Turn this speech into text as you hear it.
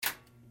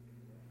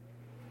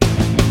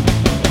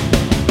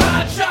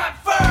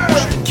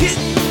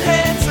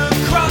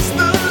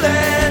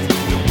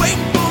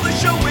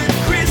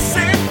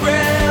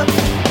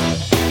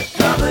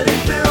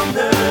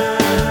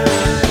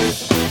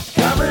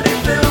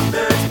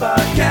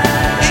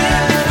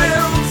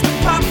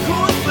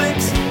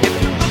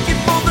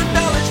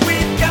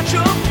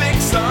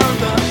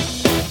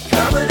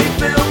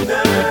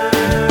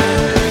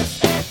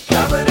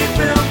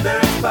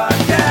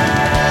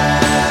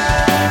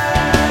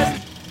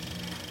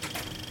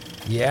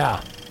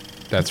Yeah.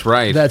 That's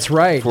right. That's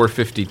right.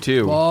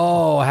 452.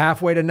 Oh,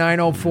 halfway to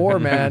 904,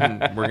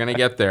 man. We're going to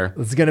get there.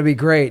 It's going to be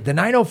great. The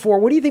 904,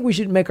 what do you think we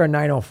should make our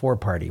 904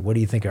 party? What do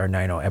you think our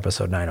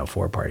episode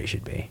 904 party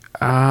should be?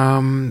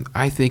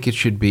 I think it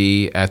should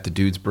be at the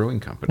Dude's Brewing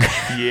Company.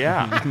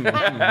 Yeah.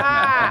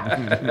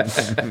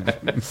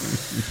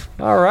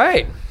 All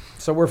right.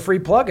 So we're free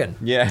plugging.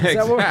 Yeah,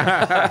 exactly.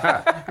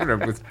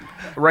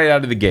 Right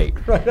out of the gate.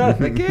 Right out of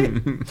the gate.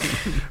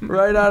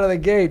 Right out of the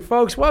gate.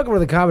 Folks, welcome to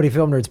the Comedy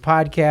Film Nerds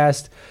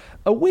Podcast,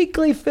 a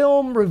weekly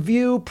film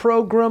review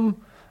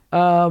program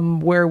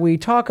where we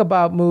talk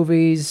about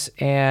movies.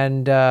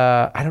 And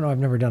I don't know, I've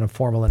never done a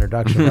formal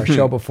introduction of our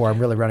show before. I'm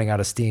really running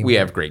out of steam. We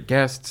have great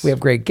guests. Yeah,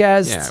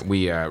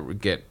 we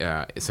get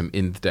some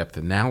in-depth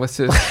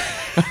analysis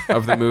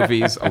of the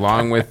movies,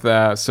 along with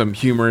some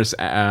humorous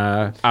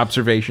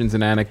observations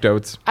and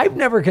anecdotes. I've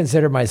never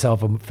considered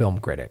myself a film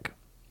critic.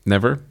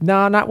 Never?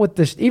 No, not with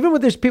this. Even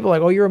with this, people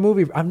like, oh, you're a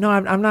movie. I'm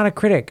not a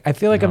critic. I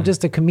feel like I'm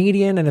just a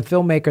comedian and a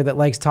filmmaker that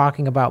likes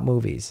talking about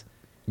movies.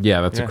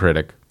 Yeah, that's a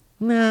critic.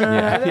 No,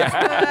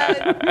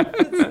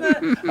 that's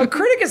not. A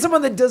critic is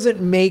someone that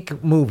doesn't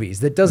make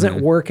movies, that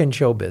doesn't work in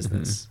show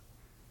business.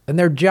 And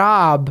their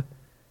job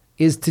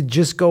is to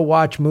just go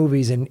watch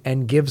movies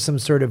and give some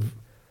sort of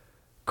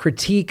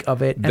critique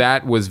of it.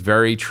 That was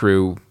very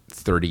true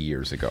 30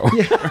 years ago.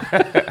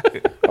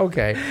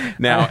 Okay.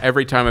 Now,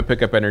 every time I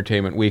pick up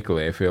Entertainment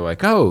Weekly, I feel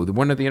like, oh,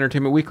 one of the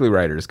Entertainment Weekly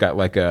writers got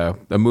like a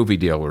movie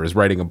deal or is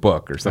writing a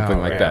book or something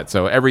like that.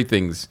 So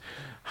everything's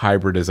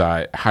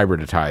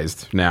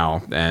hybridized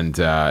now, and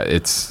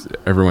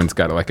everyone's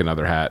got like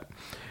another hat,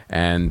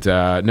 and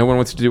no one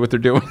wants to do what they're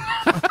doing.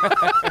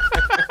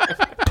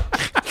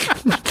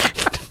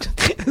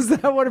 Is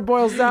that what it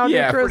boils down to,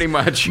 Yeah, Chris? pretty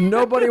much.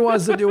 Nobody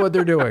wants to do what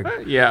they're doing.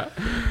 Yeah.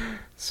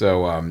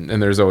 So,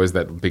 and there's always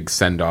that big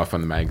send-off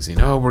on the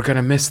magazine. Oh, we're going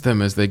to miss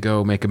them as they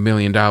go make $1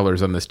 million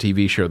on this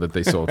TV show that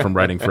they sold from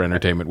writing for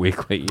Entertainment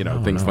Weekly,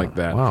 things like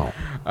that. Wow.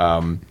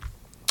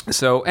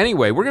 So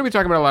anyway, we're going to be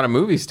talking about a lot of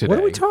movies today. What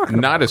are we talking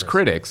about, Not as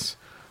critics,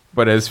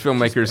 but as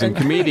filmmakers and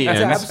comedians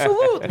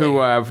Absolutely. who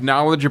have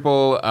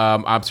knowledgeable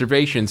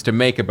observations to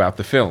make about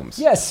the films.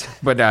 Yes.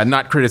 But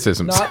not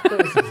criticisms. Not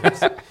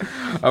criticisms.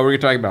 We're going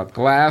to talk about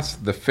Glass,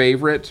 The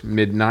Favorite,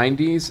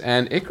 mid-90s,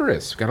 and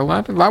Icarus. We've got a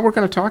lot we're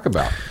going to talk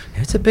about.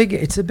 It's a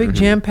big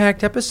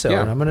jam-packed episode.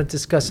 Yeah. I'm going to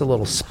discuss a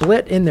little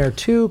Split in there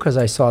too, because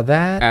I saw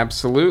that.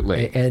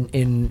 Absolutely. And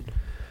in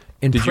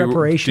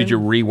preparation. Did you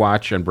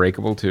rewatch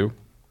Unbreakable too?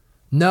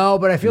 No,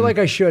 but I feel like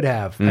I should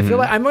have. I feel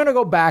like I'm going to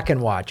go back and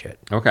watch it.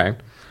 Okay.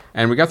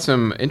 And we got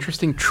some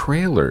interesting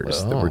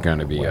trailers that we're going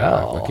to be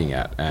looking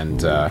at.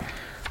 And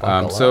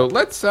so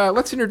let's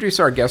introduce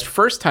our guest,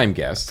 first-time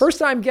guest.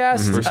 First-time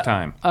guest. First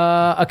time.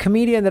 A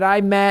comedian that I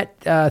met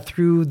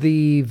through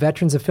the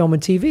Veterans of Film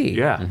and TV.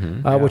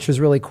 Yeah. Which was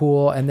really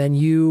cool. And then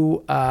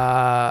you,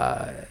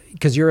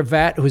 because you're a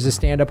vet who's a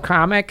stand-up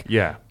comic.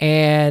 Yeah.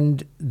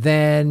 And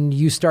then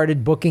you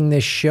started booking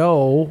this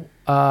show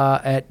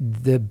at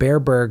the Bear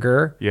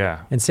Burger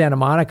in Santa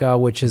Monica,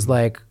 which is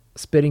like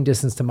spitting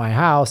distance to my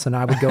house, and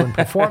I would go and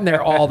perform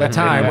there all the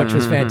time, which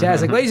was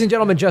fantastic. Ladies and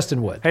gentlemen,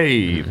 Justin Wood.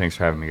 Hey, thanks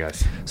for having me,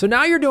 guys. So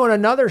now you're doing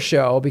another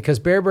show because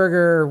Bear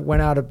Burger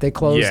went out they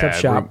closed up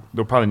shop.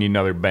 They'll probably need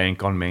another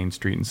bank on Main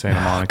Street in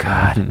Santa Monica.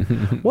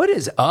 God. What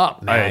is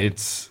up, man?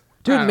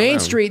 Dude, Main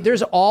Street,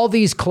 there's all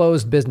these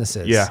closed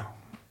businesses.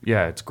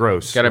 Yeah, it's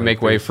gross. Got to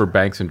make way for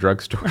banks and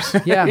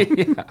drugstores. Yeah.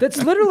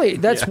 That's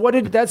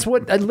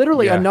what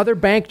another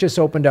bank just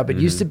opened up. It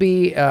used to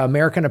be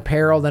American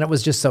Apparel, then it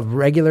was just a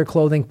regular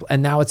clothing,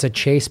 and now it's a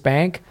Chase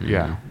Bank.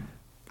 Yeah.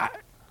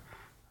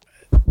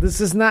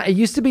 It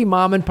used to be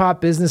mom and pop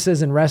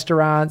businesses and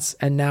restaurants,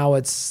 and now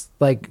it's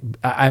like,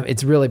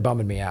 it's really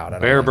bumming me out.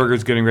 Bear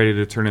Burger's getting ready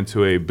to turn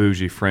into a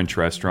bougie French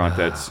restaurant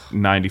that's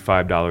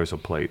 $95 a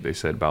plate, they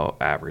said, about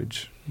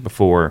average,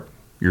 before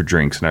your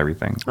drinks and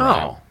everything.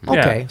 Oh,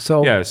 okay. So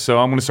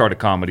I'm going to start a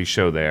comedy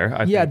show there.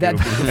 I think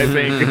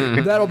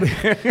that'll be.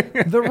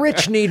 The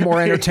rich need more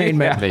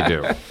entertainment. They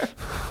do.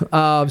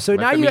 So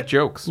now you make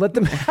jokes. Let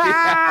them.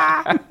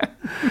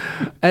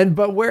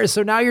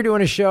 So now you're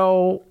doing a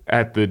show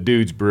at the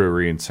Dude's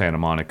Brewery in Santa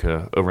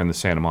Monica, over in the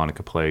Santa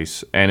Monica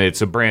place, and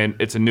it's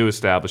a new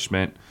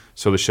establishment.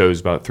 So the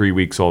show's about 3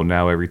 weeks old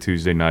now, every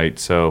Tuesday night.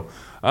 So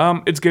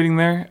it's getting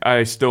there.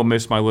 I still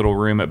miss my little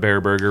room at Bear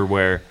Burger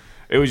where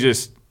it was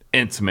just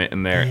intimate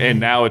in there,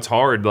 and now it's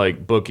hard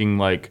like booking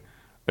like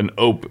a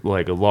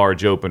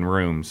large open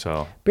room.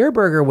 So Bear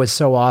Burger was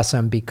so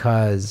awesome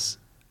because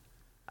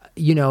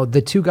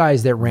the two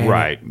guys that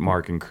ran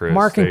Mark and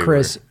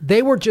Chris,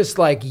 they were just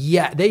like,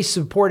 they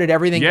supported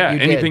everything that you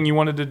did. Anything you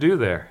wanted to do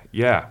there.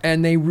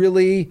 And they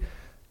really,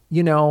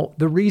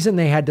 the reason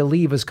they had to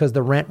leave is because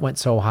the rent went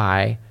so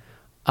high.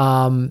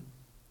 But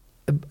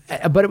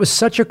it was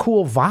such a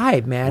cool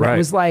vibe, man. It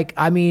was like,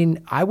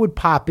 I would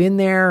pop in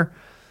there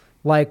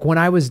like when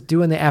I was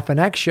doing the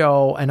FNX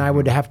show, and I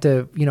would have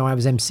to, I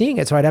was emceeing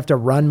it, so I'd have to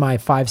run my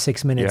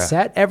 5-6 minute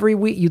set every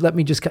week. You'd let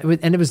me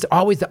and it was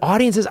always the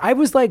audiences. I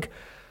was like,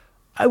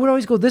 I would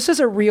always go, this is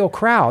a real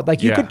crowd.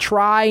 Like you could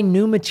try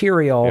new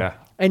material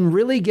and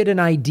really get an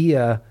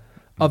idea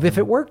of if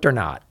it worked or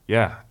not.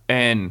 Yeah.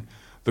 And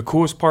the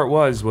coolest part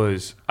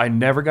was I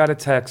never got a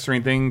text or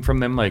anything from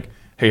them like,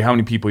 hey, how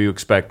many people you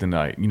expect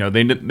tonight? You know,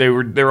 they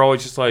were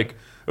always just like,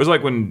 it was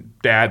like when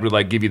Dad would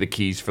like give you the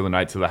keys for the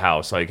night to the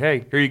house, like,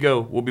 hey, here you go,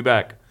 we'll be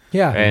back.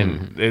 Yeah.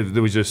 And it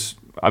was just,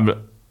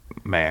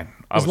 man.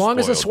 As long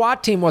as a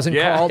SWAT team wasn't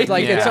called,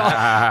 like it's all.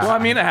 Well, I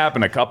mean, it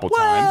happened a couple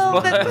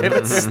times.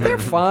 But they're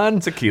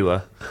fun.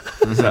 Tequila.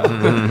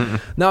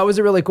 No, it was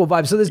a really cool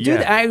vibe. So this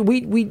dude,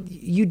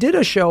 you did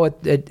a show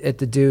at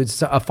the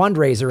dude's, a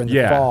fundraiser in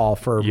the fall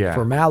for the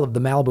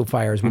Malibu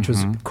fires, which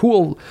was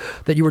cool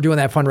that you were doing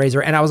that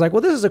fundraiser. And I was like,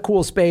 well, this is a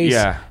cool space.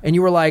 Yeah. And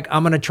you were like,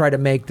 I'm going to try to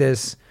make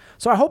this.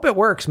 So I hope it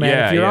works, man.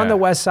 Yeah, if you're on the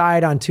West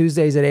Side on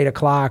Tuesdays at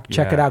 8:00,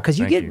 check it out. Because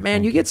you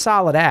get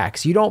solid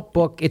acts. You don't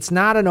book. It's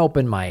not an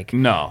open mic.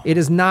 No. It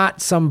is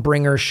not some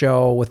bringer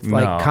show with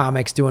like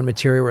comics doing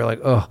material where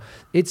like, oh,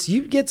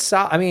 you get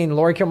solid. I mean,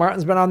 Laurie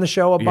Kilmartin's been on the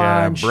show a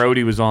bunch.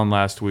 Brody was on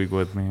last week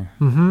with me.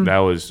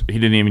 He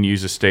didn't even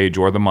use the stage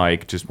or the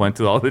mic. Just went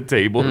to all the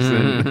tables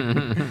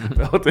and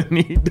felt the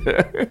need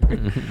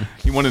to.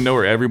 You want to know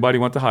where everybody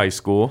went to high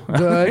school.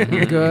 Good.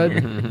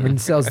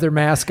 And sells their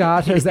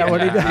mascot. Is that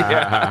what he does?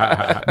 Yeah.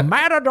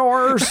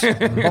 Matadors.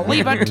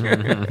 Believe it.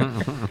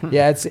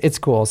 Yeah, it's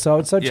cool.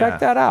 So check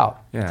that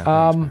out. Yeah.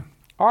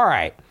 All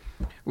right.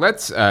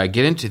 Let's get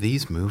into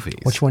these movies.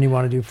 Which one do you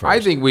want to do first? I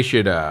think we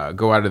should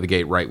go out of the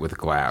gate right with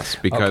Glass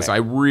because I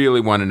really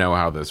want to know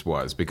how this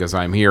was because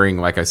I'm hearing,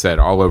 like I said,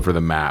 all over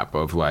the map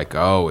of like,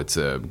 oh, it's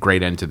a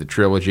great end to the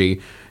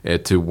trilogy.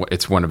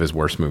 It's one of his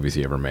worst movies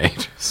he ever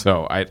made.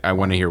 So I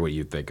want to hear what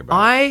you think about it.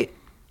 I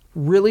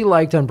really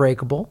liked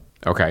Unbreakable.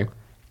 Okay.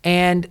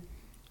 And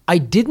I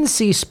didn't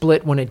see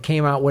Split when it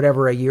came out,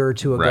 whatever, a year or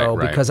two ago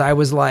because I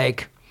was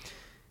like,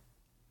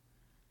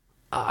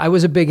 I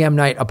was a big M.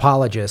 Night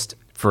apologist.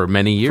 For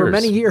many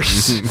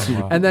years.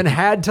 And then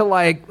had to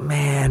like,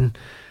 man,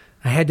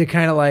 I had to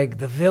kind of like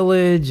The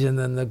Village and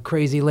then The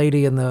Crazy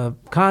Lady in the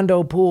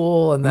Condo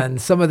Pool and then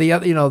some of the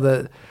other,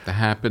 the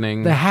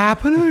Happening. The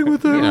Happening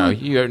with them.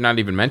 You're not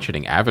even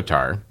mentioning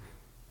Avatar,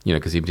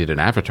 because he did an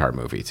Avatar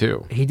movie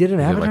too. He did an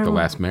Avatar like The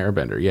Last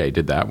Airbender. Yeah, he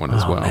did that one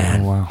as well.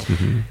 Man. Wow.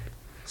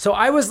 So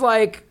I was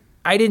like,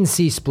 I didn't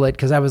see Split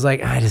because I was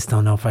like, I just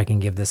don't know if I can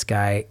give this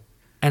guy.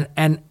 And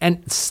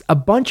a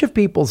bunch of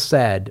people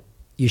said,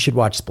 you should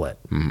watch Split.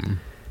 Mm-hmm.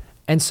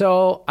 And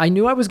so I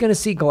knew I was going to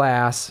see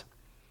Glass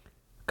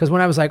because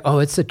when I was like, oh,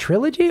 it's a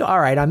trilogy? All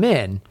right, I'm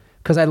in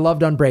because I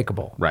loved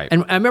Unbreakable. Right.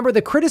 And I remember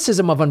the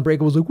criticism of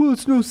Unbreakable was like, well,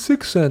 it's no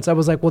Sixth Sense. I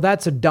was like, well,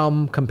 that's a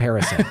dumb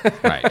comparison.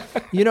 Right.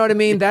 You know what I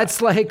mean?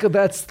 That's like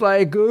Godfather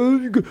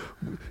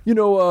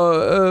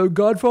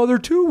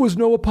 2 was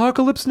no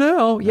Apocalypse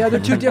Now. Yeah, they're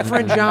two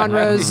different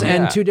genres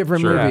and two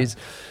different movies.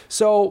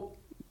 So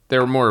there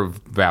were more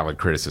valid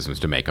criticisms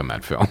to make on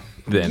that film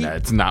than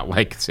it's not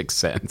like Sixth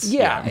Sense.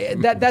 Yeah.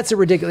 That's a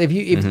ridiculous.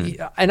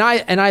 And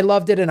I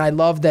loved it, and I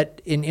love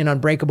that in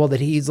Unbreakable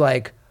that he's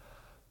like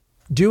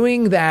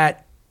doing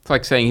that. It's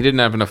like saying he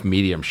didn't have enough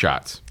medium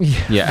shots.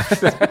 Yeah.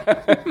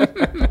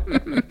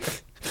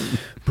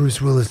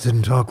 Bruce Willis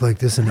didn't talk like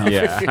this enough.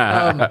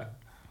 Yeah.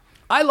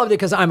 I loved it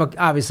because I'm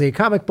obviously a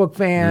comic book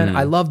fan.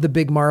 I love the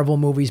big Marvel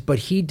movies, but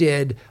he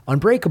did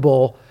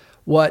Unbreakable.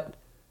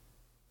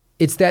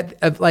 It's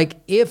that like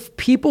if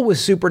people with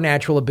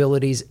supernatural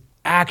abilities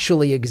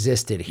actually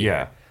existed here.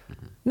 Yeah.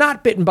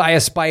 Not bitten by a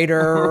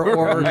spider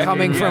or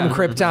coming from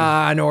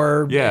Krypton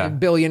or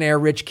billionaire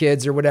rich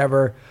kids or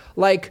whatever.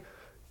 Like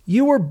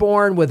you were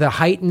born with a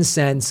heightened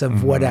sense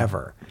of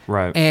whatever.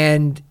 Right.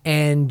 And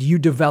you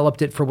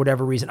developed it for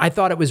whatever reason. I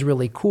thought it was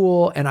really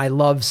cool, and I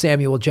love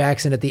Samuel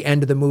Jackson at the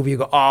end of the movie. You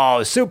go,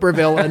 oh, super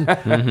villain.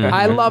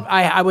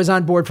 I was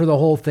on board for the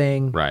whole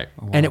thing. Right.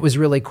 And it was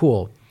really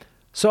cool.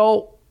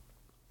 So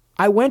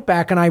I went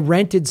back and I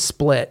rented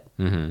Split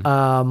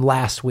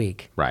last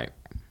week. Right.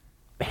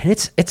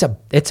 And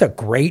it's a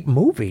great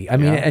movie. I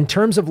mean, in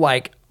terms of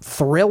like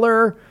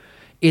thriller,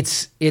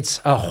 it's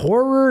a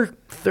horror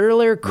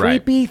thriller,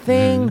 creepy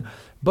thing,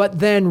 but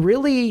then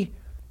really,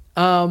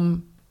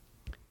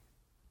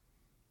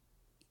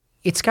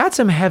 it's got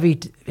some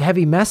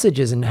heavy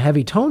messages and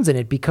heavy tones in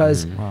it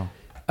because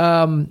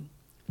James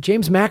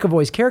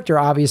McAvoy's character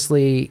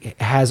obviously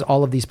has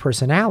all of these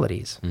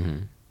personalities.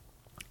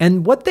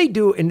 And what they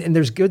do, and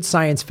there's good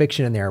science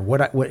fiction in there.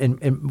 What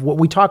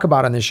we talk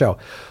about on this show,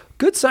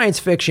 good science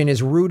fiction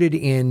is rooted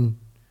in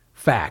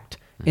fact,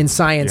 in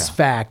science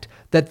fact,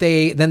 that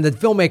then the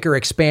filmmaker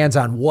expands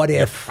on what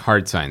if.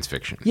 Hard science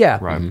fiction. Yeah.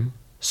 Right.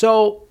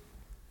 So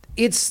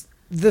it's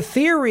the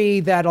theory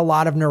that a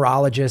lot of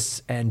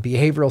neurologists and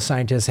behavioral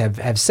scientists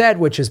have said,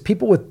 which is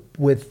people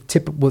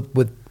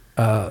with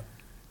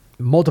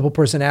multiple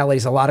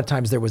personalities, a lot of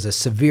times there was a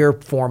severe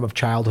form of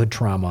childhood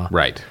trauma.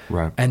 Right.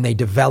 And they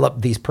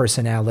developed these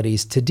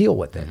personalities to deal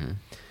with it. You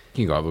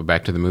can go all the way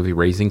back to the movie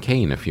Raising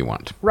Cain if you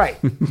want. Right.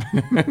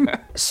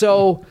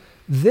 So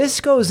this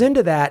goes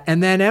into that.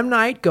 And then M.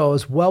 Night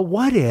goes, well,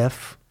 what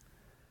if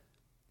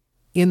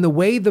in the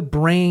way the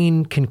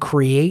brain can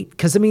create,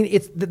 because I mean,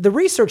 it's the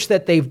research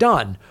that they've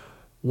done,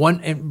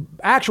 in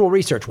actual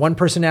research, one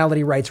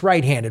personality writes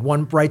right-handed,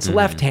 one writes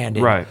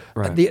left-handed. Right.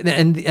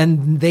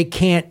 And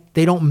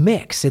they don't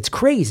mix. It's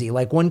crazy.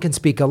 Like one can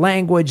speak a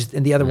language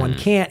and the other one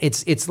can't.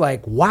 It's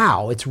like,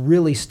 wow, it's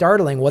really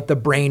startling what the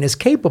brain is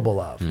capable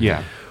of.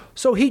 Yeah.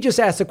 So he just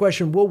asked the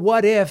question, well,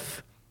 what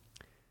if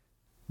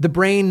the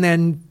brain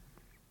then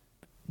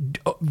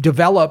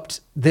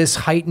developed this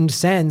heightened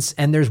sense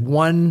and there's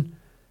one,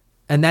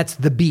 and that's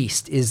the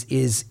beast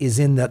is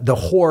in the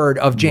horde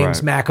of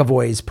James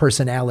McAvoy's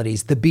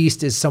personalities. The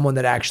beast is someone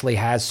that actually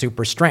has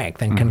super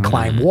strength and can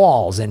climb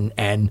walls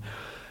and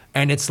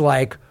it's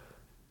like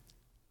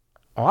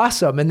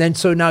awesome. And then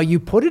so now you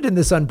put it in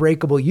this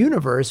unbreakable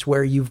universe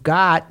where you've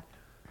got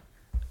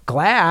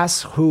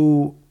Glass,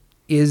 who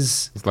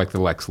is It's like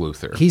the Lex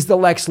Luthor. he's the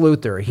Lex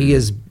Luthor.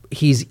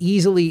 He's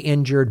easily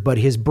injured, but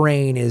his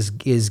brain is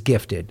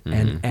gifted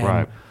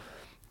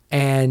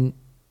and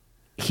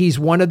he's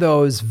one of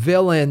those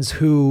villains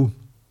who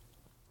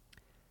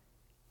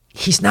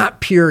he's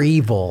not pure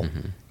evil.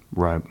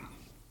 Right.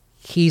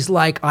 He's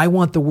like, I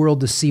want the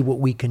world to see what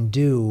we can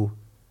do.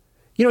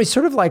 You know, he's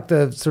sort of like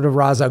the sort of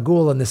Ra's al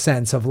Ghul in the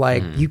sense of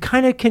like, you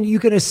can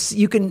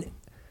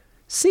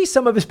see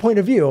some of his point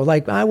of view.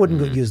 Like, I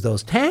wouldn't use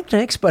those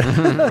tactics, but,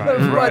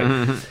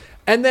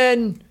 and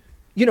then,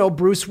 you know,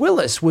 Bruce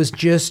Willis was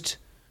just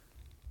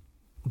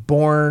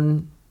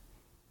born,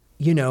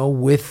 you know,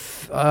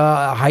 with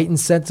a heightened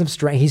sense of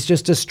strength. He's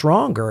just a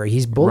stronger.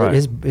 He's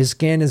bullet. His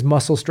skin, his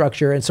muscle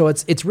structure, and so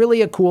it's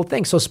really a cool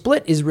thing. So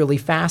Split is really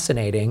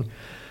fascinating.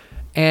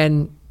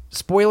 And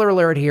spoiler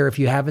alert here: if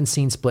you haven't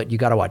seen Split, you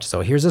got to watch.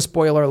 So here's a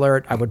spoiler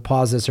alert. I would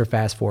pause this or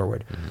fast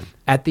forward.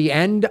 At the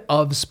end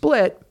of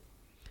Split,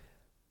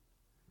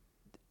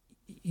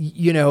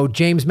 you know,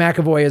 James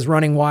McAvoy is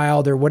running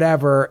wild or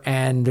whatever,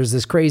 and there's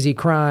this crazy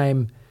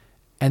crime,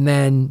 and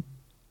then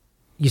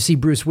you see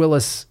Bruce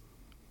Willis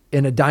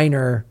in a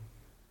diner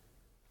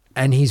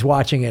and he's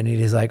watching it and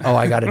he's like, oh,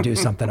 I got to do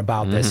something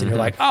about this. And you're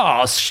like,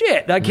 oh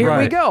shit, like here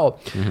we go.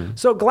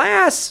 So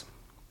Glass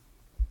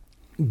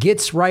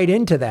gets right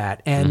into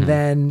that. And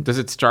then does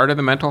it start at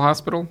the mental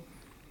hospital?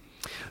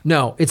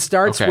 No, it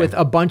starts with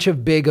a bunch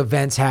of big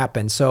events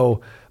happen.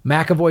 So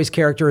McAvoy's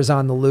character is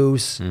on the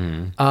loose.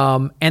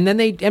 And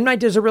then M. Night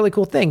does a really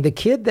cool thing. The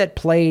kid that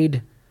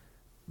played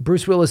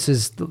Bruce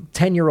Willis's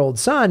 10-year-old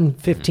son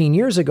 15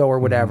 years ago or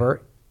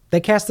whatever, they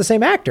cast the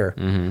same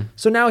actor.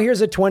 So now here's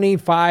a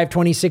 25,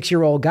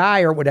 26-year-old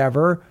guy or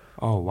whatever.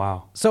 Oh,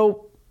 wow.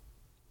 So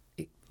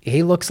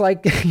he looks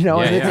like, you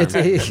know,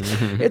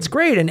 it's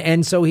great.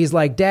 And so he's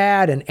like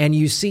dad. And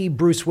you see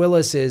Bruce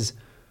Willis is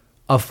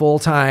a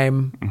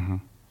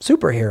full-time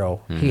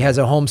superhero. He has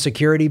a home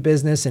security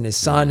business and his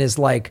son is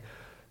like,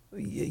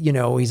 you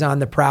know, he's on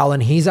the prowl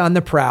and he's on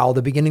the prowl,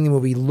 the beginning of the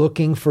movie,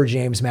 looking for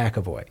James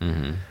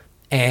McAvoy.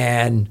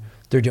 And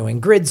they're doing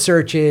grid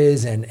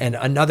searches and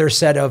another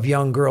set of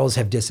young girls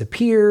have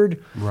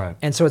disappeared. Right.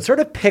 And so it sort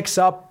of picks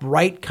up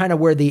right kind of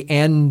where the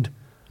end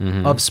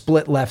of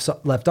Split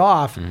left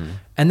off.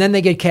 And then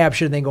they get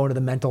captured and they go into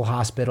the mental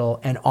hospital.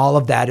 And all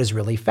of that is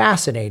really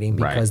fascinating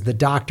because the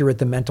doctor at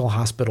the mental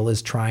hospital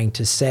is trying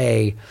to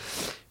say,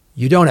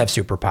 you don't have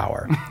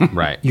superpower.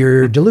 Right.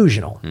 You're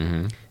delusional.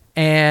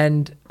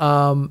 And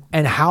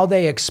how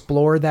they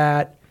explore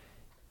that.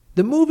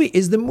 The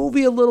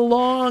movie a little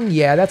long?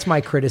 Yeah, that's my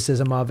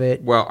criticism of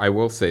it. Well, I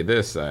will say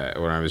this, when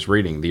I was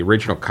reading, the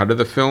original cut of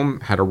the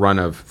film had a run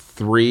of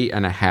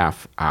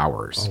 3.5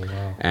 hours. Oh,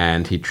 wow.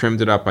 And he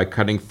trimmed it up by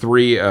cutting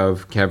 3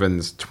 of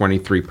Kevin's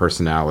 23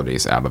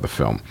 personalities out of the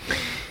film.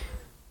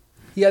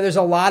 Yeah, there's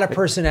a lot of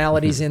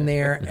personalities in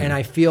there, and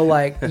I feel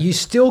like you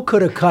still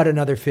could have cut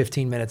another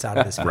 15 minutes out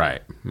of this film.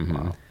 Right.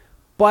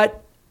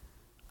 But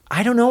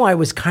I don't know. I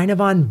was kind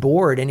of on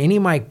board, and any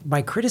of my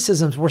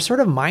criticisms were sort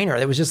of minor.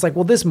 It was just like,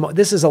 well,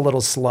 this is a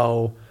little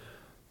slow,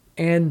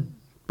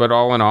 but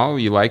all in all,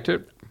 you liked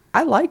it.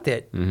 I liked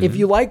it. If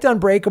you liked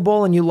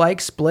Unbreakable and you like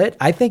Split,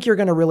 I think you're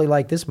going to really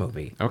like this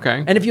movie.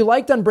 Okay. And if you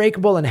liked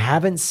Unbreakable and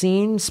haven't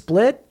seen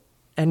Split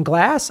and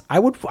Glass, I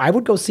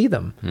would go see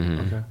them.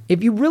 Okay.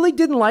 If you really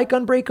didn't like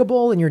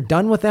Unbreakable and you're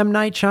done with M.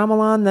 Night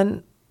Shyamalan,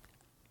 then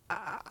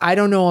I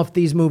don't know if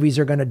these movies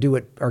are going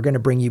to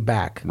bring you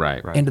back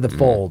into the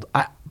fold.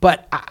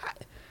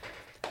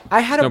 I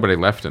had nobody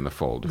left in the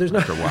fold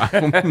after a while.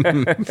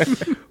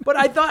 But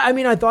I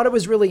thought it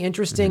was really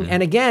interesting.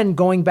 And again,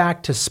 going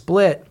back to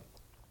Split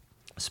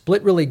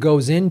really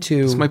goes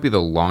into... This might be the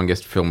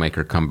longest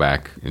filmmaker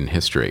comeback in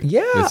history.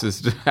 Yeah. This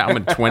is how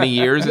many 20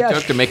 years it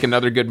took to make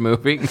another good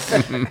movie.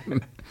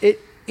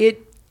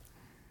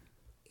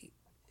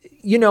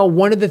 You know,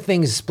 one of the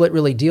things Split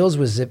really deals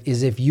with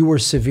is if you were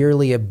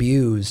severely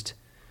abused,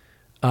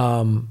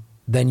 then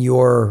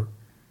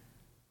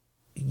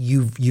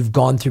you've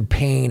gone through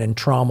pain and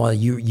trauma.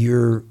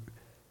 You've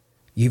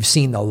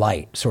seen the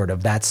light, sort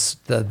of. That's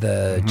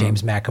the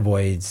James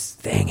McAvoy's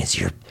thing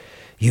is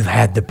you've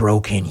had the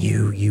broken.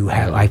 You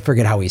have. I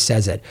forget how he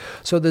says it.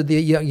 So the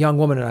young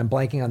woman, and I'm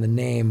blanking on the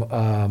name.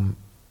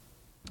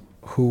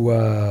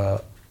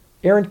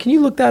 Aaron, can you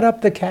look that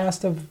up? The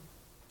cast of.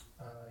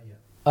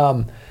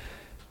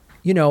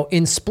 you know,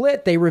 in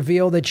Split, they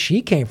reveal that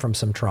she came from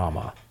some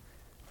trauma.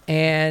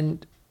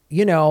 And,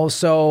 you know,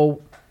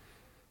 so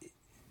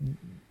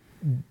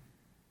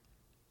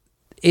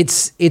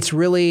it's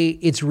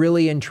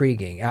really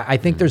intriguing. I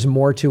think there's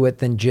more to it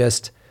than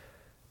just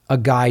a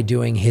guy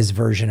doing his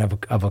version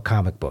of a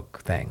comic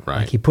book thing. Right.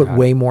 Like he put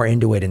way more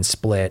into it in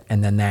Split,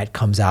 and then that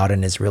comes out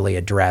and is really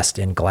addressed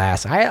in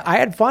Glass. I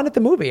had fun at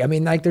the movie. I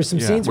mean, like there's some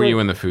scenes. Were you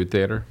in the food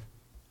theater?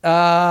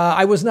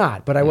 I was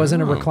not, but I was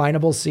in a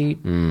reclinable seat,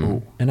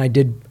 and I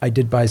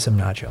did buy some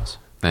nachos.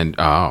 And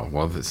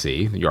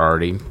see, you're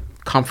already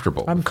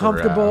comfortable. I'm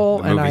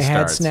comfortable, and I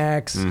had starts.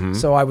 snacks,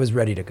 so I was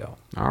ready to go.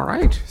 All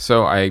right,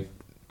 so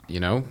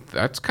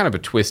that's kind of a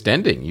twist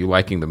ending. You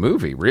liking the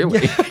movie,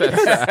 really?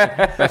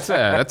 That's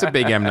a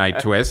big M. Night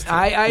twist.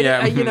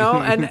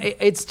 And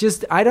it's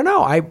just I don't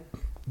know.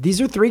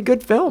 These are 3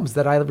 good films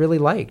that I really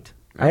liked.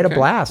 I had a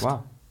blast.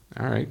 Wow.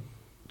 All right,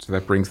 so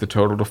that brings the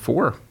total to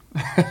 4.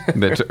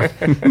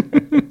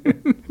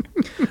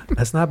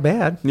 That's not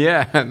bad.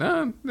 Yeah,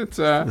 no, it's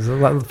There's a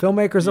lot, the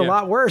filmmakers a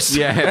lot worse.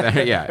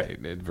 yeah,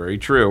 very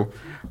true.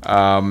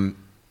 I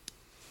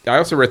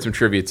also read some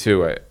trivia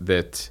too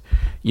that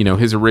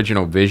his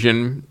original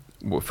vision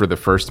for the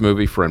first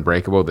movie for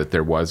Unbreakable, that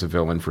there was a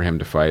villain for him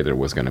to fight. There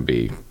was going to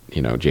be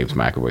James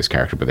McAvoy's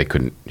character, but he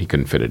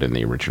couldn't fit it in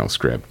the original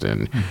script,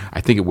 and I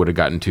think it would have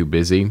gotten too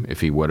busy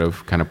if he would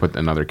have kind of put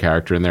another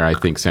character in there. I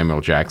think Samuel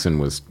Jackson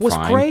was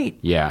fine. Great.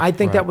 Yeah, I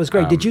think that was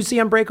great. Did you see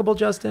Unbreakable,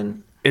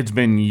 Justin? It's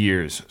been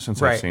years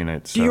since I've seen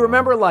it. Do you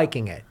remember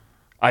liking it?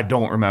 I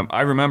don't remember.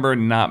 I remember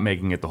not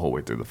making it the whole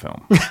way through the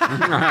film.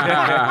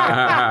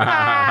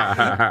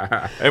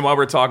 And while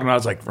we're talking, I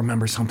was like,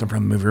 remember something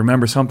from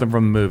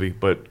the movie.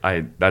 But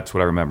that's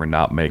what I remember,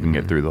 not making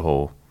it through the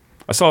whole.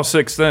 I saw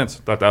Sixth Sense.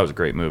 Thought that was a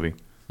great movie.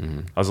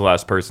 I was the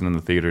last person in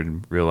the theater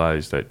to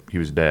realize that he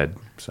was dead.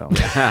 So,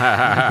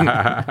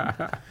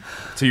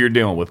 so you're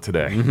dealing with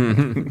today.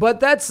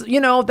 But that's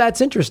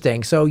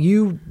interesting. So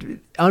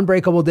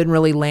Unbreakable didn't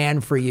really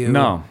land for you.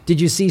 No. Did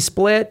you see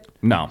Split?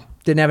 No.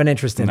 Didn't have an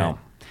interest in it.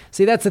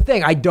 See, that's the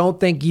thing. I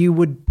don't think you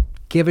would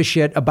give a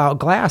shit about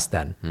Glass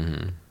then.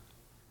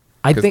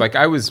 I think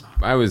I was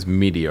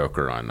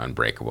mediocre on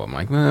Unbreakable. I'm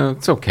like, well,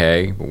 it's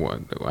okay.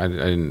 I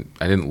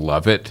didn't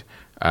love it,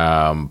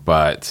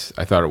 but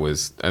I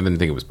didn't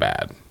think it was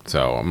bad.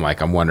 So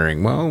I'm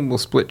wondering, well, will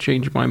Split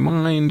change my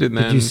mind? And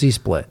then did you see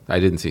Split?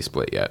 I didn't see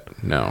Split yet.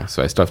 No,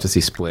 so I still have to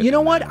see Split. You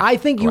know what? I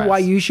think why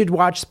you should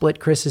watch Split,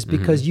 Chris, is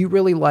because you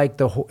really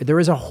like there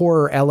is a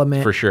horror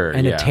element for sure,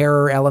 and a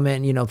terror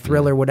element,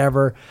 thriller,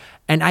 whatever.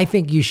 And I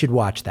think you should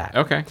watch that.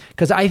 Okay.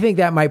 Because I think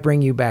that might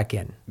bring you back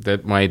in.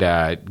 That might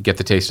get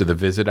the taste of The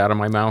Visit out of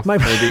my mouth,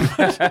 maybe.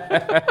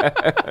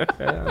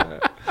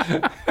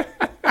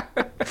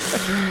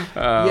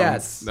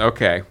 Yes.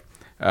 Okay.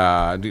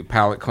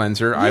 Palate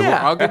cleanser.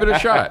 Yeah. I'll give it a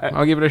shot.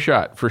 I'll give it a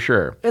shot for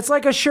sure. It's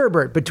like a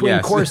sherbet between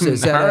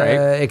courses at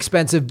an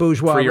expensive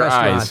bourgeois for your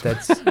restaurant. eyes.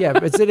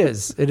 It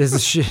is. It is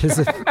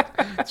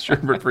It's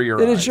sherbet for your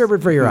eyes. It is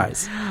sherbet for your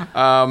eyes.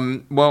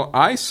 Well,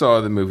 I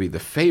saw the movie The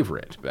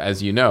Favorite,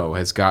 as you know,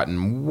 has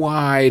gotten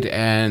wide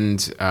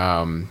and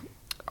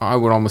I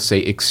would almost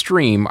say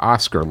extreme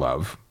Oscar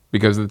love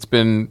because it's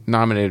been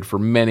nominated for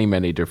many,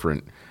 many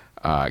different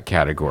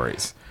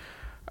categories.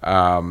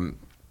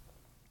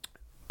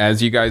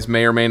 As you guys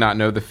may or may not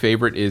know, The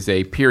Favorite is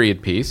a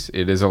period piece.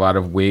 It is a lot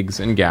of wigs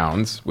and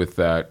gowns with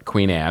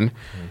Queen Anne.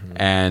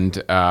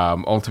 And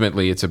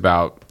ultimately it's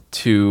about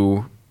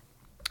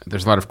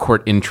there's a lot of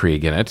court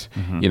intrigue in it.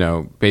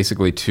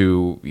 Basically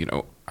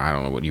I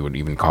don't know what you would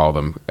even call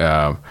them,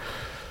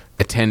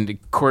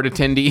 court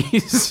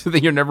attendees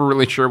that you're never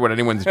really sure what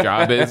anyone's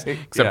job is,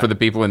 except for the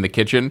people in the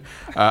kitchen.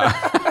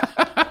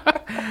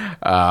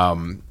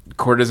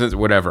 Courtesans,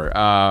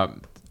 whatever.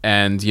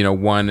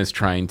 And, one is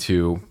trying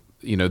to,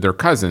 they're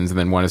cousins, and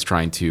then one is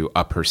trying to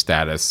up her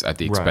status at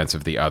the expense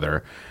of the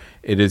other.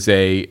 It is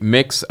a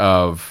mix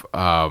of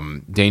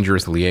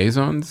Dangerous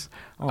Liaisons,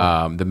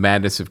 The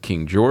Madness of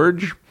King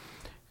George,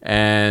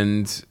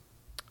 and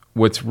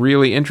what's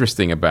really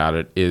interesting about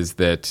it is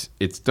that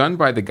it's done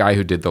by the guy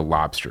who did The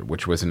Lobster,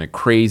 which was a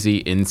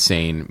crazy,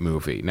 insane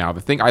movie. Now,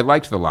 I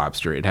liked The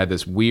Lobster. It had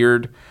this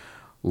weird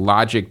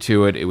logic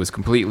to it. It was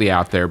completely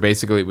out there.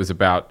 Basically, it was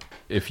about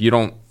if you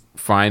don't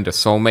find a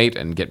soulmate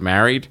and get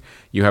married,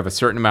 you have a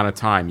certain amount of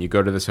time. You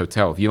go to this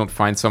hotel. If you don't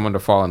find someone to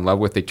fall in love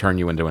with, they turn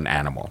you into an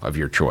animal of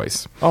your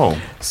choice.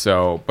 Oh.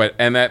 So,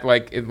 that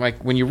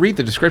when you read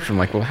the description,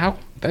 how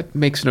that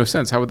makes no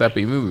sense. How would that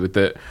be a movie?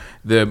 But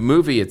the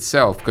movie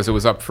itself, because it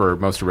was up for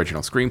most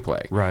original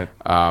screenplay. Right.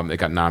 It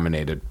got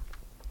nominated.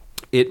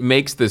 It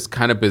makes this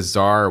kind of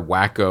bizarre,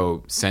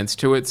 wacko sense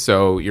to it.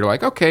 So you're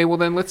like, okay, well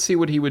then let's see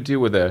what he would do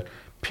with a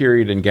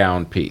period and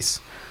gown piece.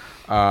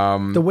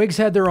 The Wigs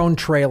had their own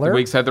trailer.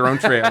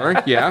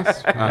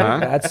 Yes.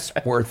 That's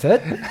worth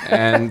it.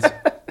 And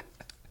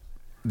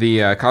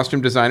the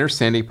costume designer,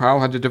 Sandy Powell,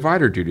 had to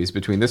divide her duties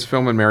between this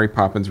film and Mary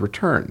Poppins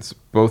Returns.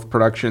 Both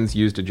productions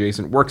used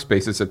adjacent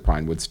workspaces at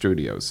Pinewood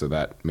Studios, so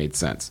that made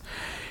sense.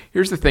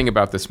 Here's the thing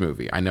about this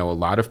movie. I know a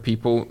lot of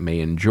people may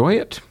enjoy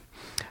it.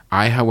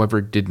 I,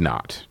 however, did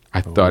not.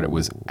 I thought it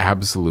was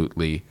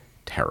absolutely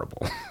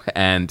terrible.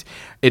 And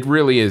it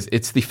really is.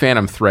 It's the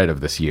Phantom Thread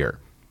of this year.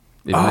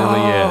 It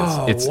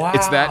really is.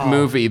 It's that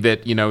movie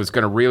that, is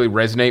going to really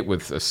resonate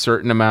with a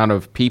certain amount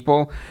of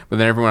people, but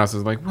then everyone else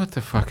is like, what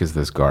the fuck is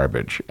this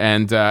garbage?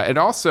 And it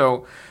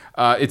also,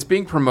 it's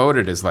being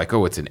promoted as like,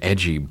 oh, it's an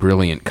edgy,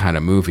 brilliant kind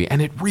of movie,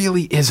 and it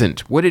really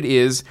isn't. What it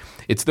is,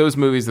 it's those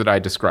movies that I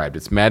described.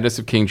 It's Madness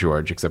of King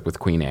George, except with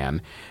Queen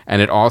Anne,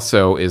 and it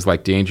also is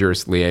like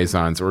Dangerous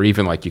Liaisons, or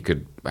even like you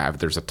could have,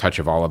 there's a touch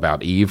of All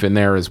About Eve in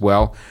there as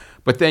well.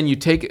 But then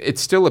it's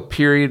still a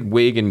period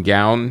wig and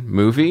gown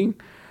movie,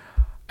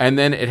 and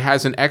then it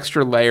has an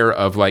extra layer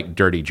of like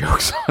dirty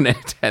jokes on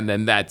it, and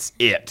then that's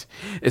it.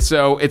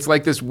 So it's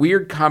like this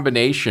weird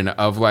combination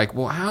of like,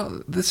 well, how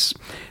this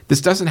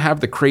doesn't have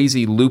the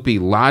crazy loopy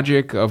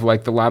logic of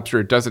like The Lobster.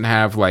 It doesn't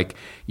have like,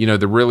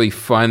 the really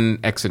fun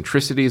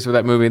eccentricities of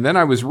that movie. And then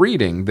I was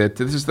reading that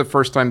this is the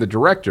first time the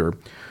director,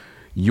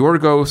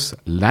 Yorgos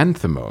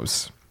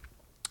Lanthimos,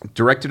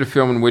 directed a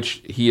film in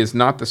which he is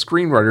not the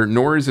screenwriter,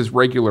 nor is his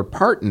regular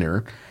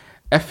partner,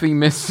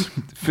 Ephemus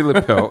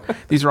Philippou.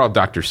 These are all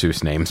Dr.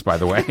 Seuss names, by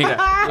the way.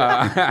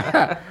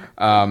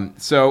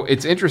 So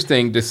it's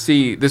interesting to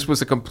see. This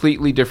was a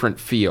completely different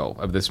feel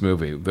of this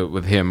movie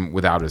with him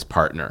without his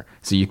partner.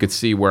 So you could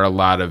see where a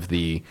lot of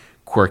the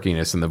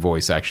quirkiness in the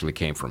voice actually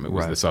came from. It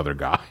was this other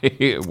guy.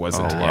 It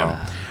wasn't him.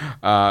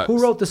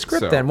 Who wrote the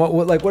script then?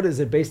 What is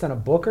it, based on a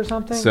book or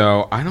something?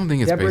 So I don't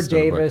think it's Deborah based on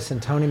a book. Davis and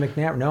Tony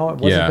McNabb. No, it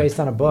wasn't based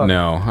on a book.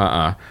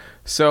 No,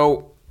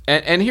 So,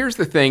 and here's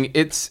the thing.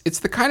 It's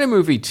the kind of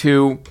movie,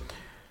 too,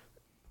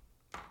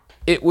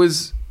 it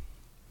was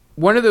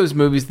one of those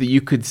movies that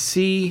you could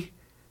see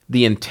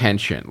the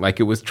intention. Like,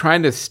 it was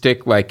trying to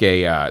stick like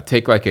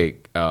take like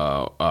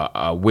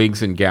a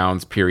wigs and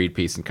gowns period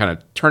piece and kind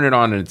of turn it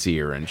on in its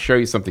ear and show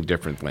you something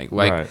differently.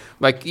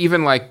 Like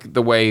even like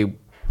the way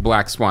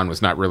Black Swan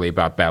was not really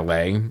about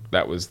ballet.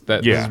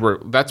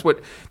 That's what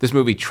this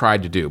movie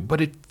tried to do,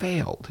 but it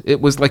failed. It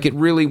was like, it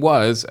really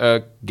was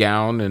a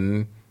gown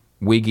and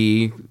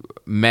wiggy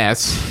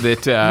mess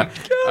that a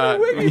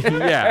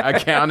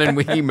gown and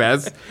wiggy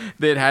mess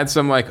that had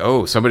some like,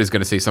 oh, somebody's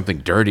going to say something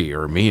dirty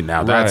or mean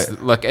now. That's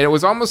like, and it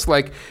was almost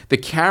like the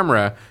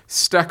camera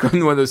stuck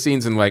on one of those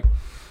scenes, and like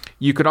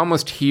you could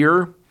almost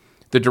hear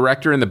the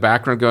director in the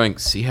background going,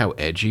 see how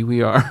edgy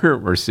we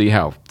are, or see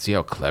how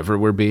clever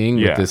we're being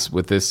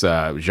with this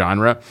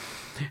genre.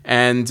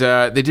 And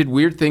they did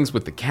weird things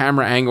with the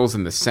camera angles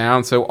and the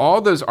sound. So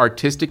all those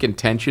artistic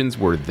intentions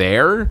were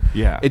there.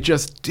 Yeah. It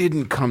just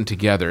didn't come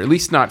together, at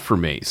least not for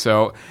me.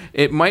 So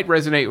it might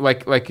resonate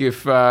like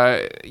if,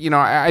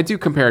 I do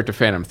compare it to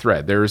Phantom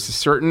Thread. There is a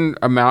certain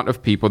amount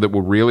of people that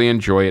will really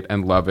enjoy it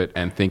and love it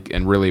and think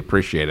and really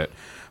appreciate it.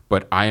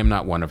 But I am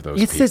not one of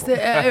those people. Just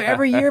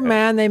every year,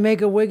 man, they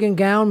make a wig and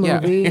gown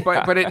movie.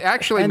 Yeah, but it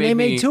actually and they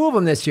made two of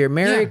them this year.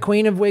 Mary,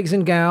 Queen of Wigs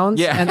and Gowns,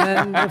 and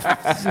then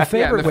the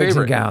favorite Wigs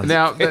and Gowns.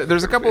 Now,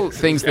 there's a couple of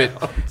things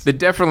that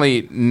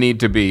definitely need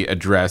to be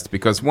addressed,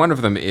 because one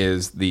of them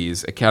is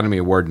these Academy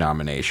Award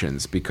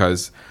nominations,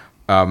 because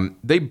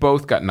they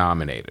both got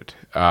nominated.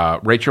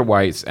 Rachel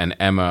Weisz and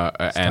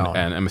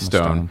Emma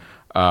Stone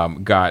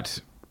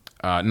got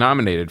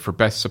nominated for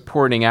Best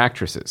Supporting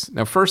Actresses.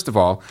 Now, first of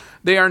all,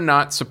 they are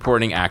not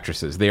supporting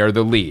actresses. They are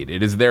the lead.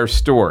 It is their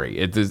story.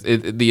 It is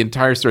the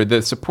entire story.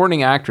 The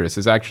supporting actress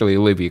is actually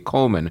Olivia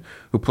Colman,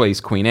 who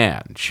plays Queen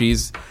Anne.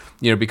 She's,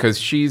 because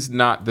she's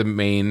not the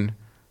main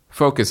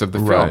focus of the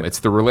film. It's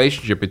the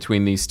relationship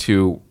between these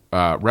two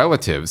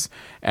relatives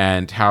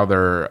and how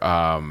they're,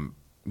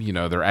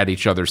 they're at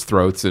each other's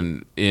throats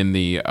and in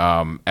the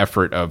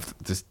effort of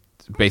this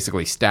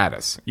basically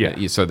status.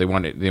 So they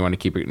want to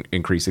keep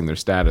increasing their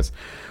status.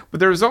 But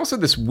there was also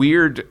this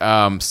weird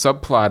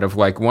subplot of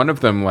like one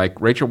of them,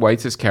 like Rachel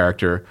Weisz's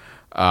character,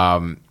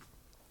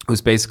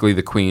 who's basically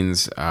the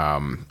Queen's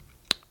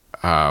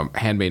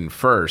handmaiden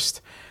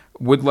first,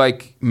 would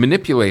like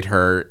manipulate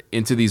her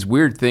into these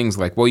weird things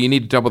like, well, you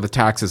need to double the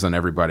taxes on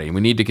everybody, and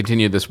we need to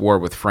continue this war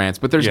with France.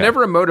 But there's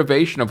never a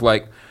motivation of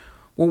like,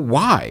 well,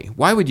 why?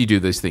 Why would you do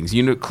these things?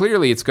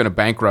 Clearly it's going to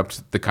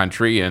bankrupt the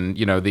country, and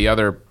the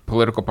other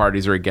political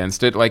parties are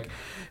against it. Like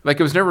it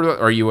was never,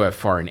 are you a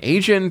foreign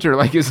agent, or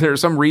like is there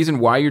some reason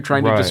why you're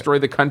trying to destroy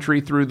the country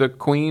through the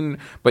Queen,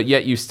 but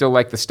yet you still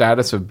like the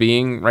status of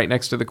being right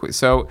next to the Queen?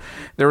 So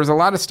there was a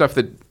lot of stuff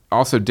that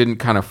also didn't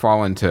kind of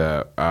fall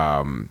into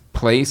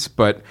place,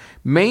 but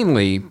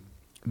mainly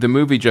the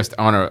movie just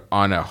on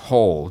a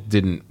whole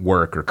didn't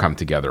work or come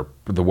together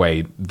the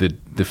way the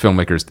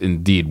filmmakers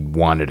indeed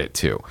wanted it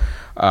to.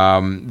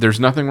 There's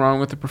nothing wrong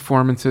with the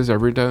performances.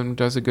 Everyone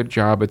does a good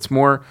job. It's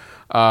more,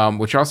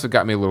 which also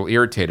got me a little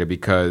irritated,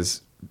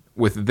 because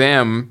with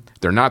them,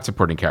 they're not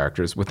supporting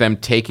characters. With them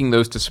taking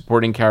those to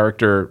supporting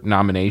character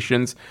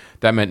nominations,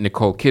 that meant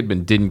Nicole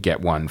Kidman didn't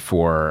get one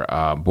for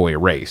Boy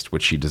Erased,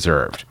 which she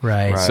deserved.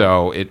 Right.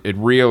 So it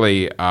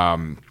really...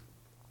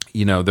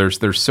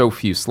 there's so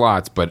few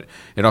slots, but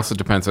it also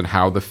depends on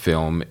how the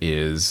film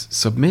is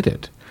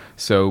submitted.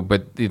 So,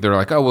 but they're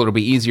like, oh, well, it'll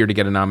be easier to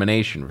get a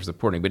nomination for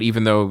supporting. But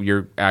even though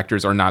your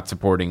actors are not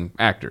supporting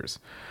actors.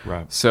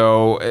 Right.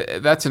 So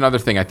that's another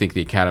thing I think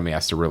the Academy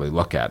has to really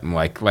look at and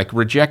like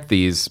reject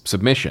these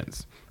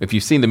submissions. If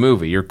you've seen the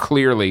movie, you're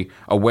clearly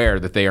aware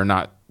that they are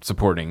not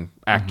supporting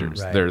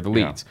actors. Right. They're the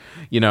leads.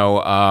 You know,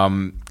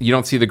 you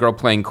don't see the girl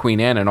playing Queen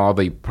Anne in all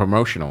the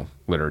promotional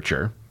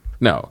literature.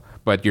 No.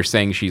 But you're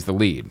saying she's the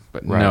lead.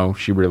 But no,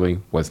 she really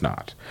was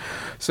not.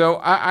 So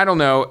I don't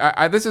know.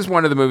 This is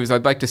one of the movies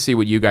I'd like to see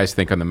what you guys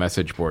think on the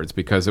message boards,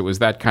 because it was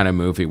that kind of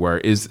movie where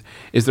is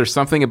there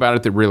something about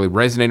it that really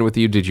resonated with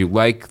you? Did you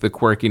like the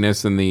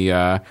quirkiness and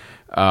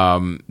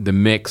the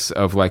mix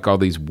of like all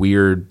these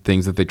weird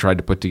things that they tried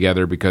to put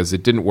together? Because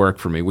it didn't work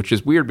for me, which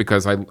is weird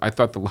because I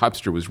thought The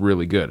Lobster was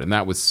really good, and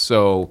that was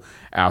so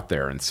out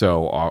there and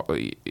so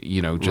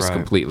just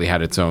completely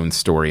had its own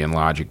story and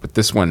logic. But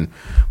this one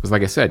was,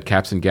 like I said,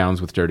 caps,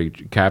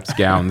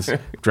 gowns,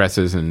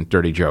 dresses, and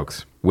dirty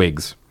jokes,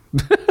 wigs.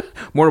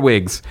 More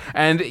wigs.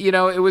 And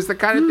it was the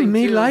kind of thing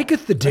me too,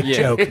 liketh the dick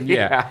joke.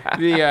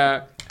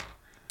 Yeah.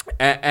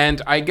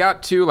 And I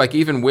got to, like,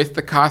 even with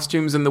the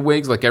costumes and the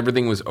wigs, like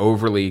everything was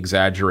overly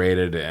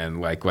exaggerated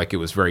and like it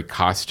was very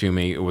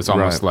costumey. It was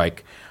almost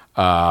like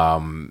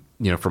from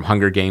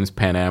Hunger Games,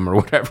 Pan Am or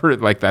whatever.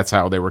 Like that's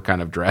how they were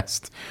kind of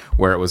dressed,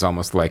 where it was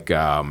almost like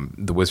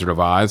the Wizard of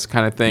Oz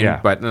kind of thing.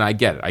 Yeah. But and I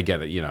get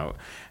it.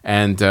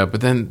 And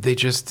but then they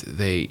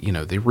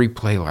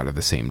replay a lot of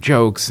the same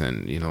jokes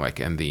and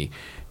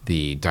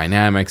the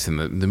dynamics, and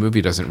the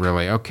movie doesn't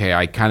really, okay,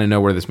 I kind of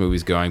know where this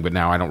movie's going, but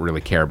now I don't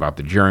really care about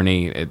the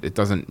journey. It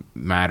doesn't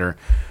matter.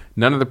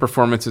 None of the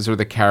performances or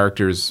the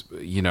characters,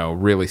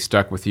 really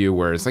stuck with you.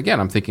 Whereas, again,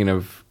 I'm thinking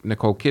of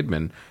Nicole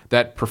Kidman.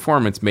 That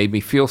performance made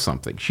me feel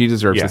something. She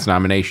deserves this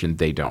nomination.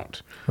 They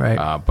don't.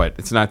 Right. But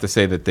it's not to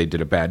say that they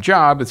did a bad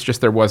job. It's just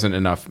there wasn't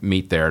enough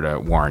meat there to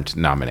warrant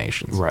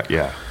nominations. Right,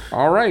 yeah.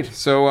 All right.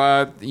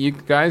 So you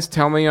guys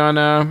tell me on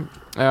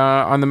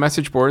the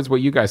message boards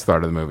what you guys thought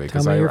of the movie,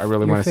 because I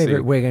really want to see.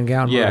 Favorite wig and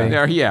gown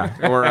movie.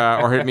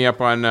 Or hit me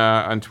up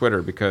on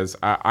Twitter, because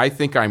I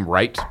think I'm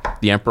right.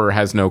 The Emperor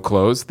has no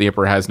clothes. The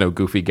Emperor has no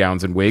goofy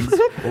gowns and wigs.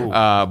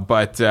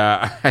 But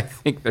I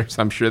think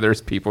I'm sure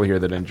there's people here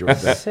that enjoy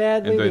that.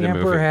 Sadly, the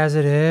Emperor has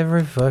it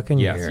every fucking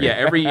year. Yeah,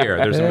 every year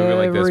there's a movie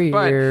like this. Every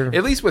But year.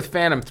 at least with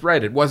Phantom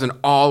Thread, it wasn't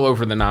all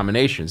over the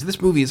nominations.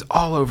 This movie is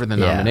all over the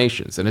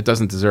nominations, and it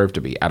doesn't deserve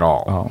to be at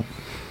all. Oh.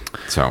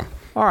 So.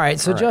 All right,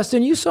 so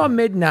Justin, you saw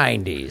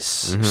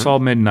mid-90s. Saw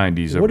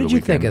mid-90s. What did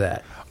you think of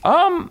that?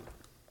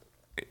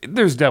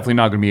 There's definitely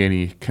not going to be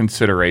any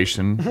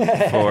consideration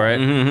for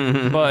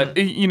it. But,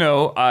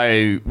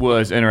 I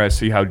was interested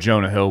to see how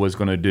Jonah Hill was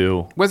going to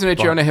do. Wasn't it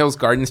Jonah Hill's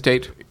Garden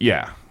State?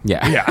 Yeah.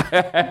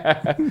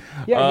 Yeah.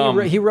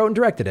 Yeah, he wrote and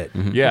directed it.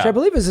 Yeah. Which I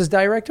believe is his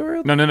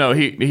directorial. No.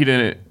 He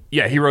didn't.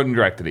 Yeah, he wrote and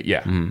directed it.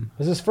 Yeah.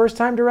 Was this his first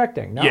time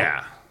directing? No.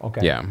 Yeah.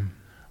 Okay. Yeah.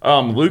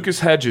 Lucas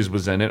Hedges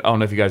was in it. I don't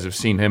know if you guys have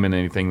seen him in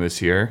anything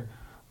this year,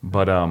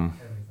 but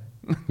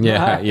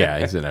Yeah,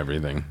 he's in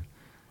everything.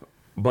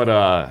 But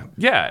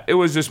it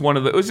was just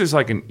it was just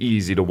like an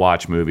easy to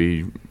watch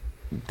movie.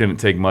 Didn't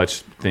take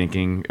much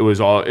thinking. It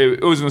was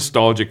was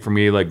nostalgic for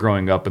me, like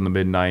growing up in the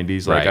mid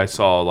 90s. Like I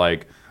saw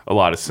like a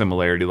lot of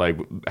similarity, like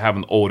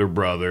having an older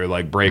brother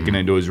like breaking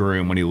into his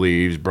room when he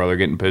leaves, brother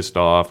getting pissed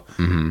off.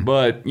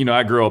 But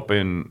I grew up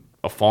in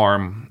a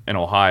farm in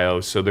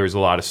Ohio, so there's a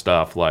lot of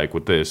stuff like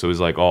with this. It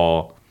was like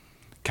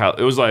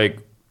it was like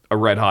a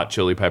Red Hot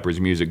Chili Peppers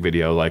music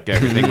video. Like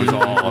everything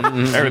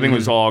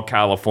was all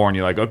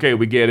California. Like, okay,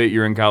 we get it,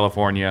 you're in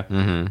California.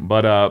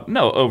 But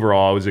no,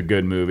 overall it was a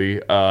good movie.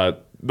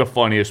 The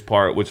funniest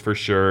part was for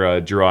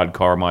sure Gerard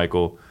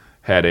Carmichael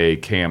had a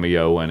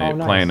cameo in it,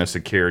 playing a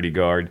security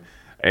guard.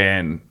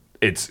 And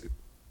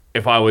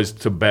if I was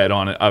to bet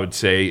on it, I would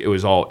say it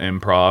was all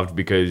improv,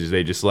 because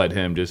they just let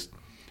him just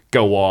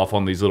go off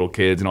on these little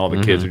kids, and all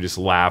the kids are just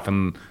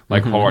laughing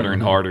like harder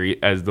and harder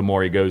as the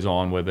more he goes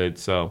on with it.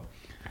 So,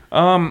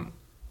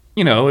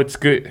 it's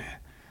good.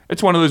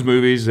 It's one of those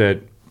movies that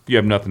if you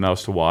have nothing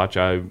else to watch,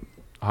 I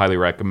highly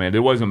recommend.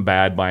 It wasn't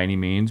bad by any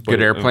means. But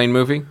Good airplane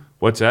movie?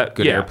 What's that?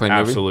 Good airplane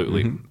movie?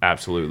 Absolutely.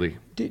 Absolutely.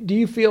 Do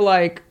you feel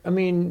like,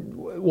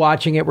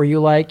 watching it, were you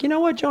like, you know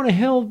what, Jonah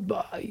Hill,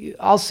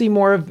 I'll see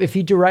more of, if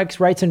he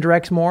writes and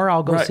directs more,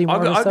 I'll go see more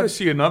of his I'll stuff? go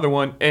see another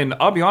one. And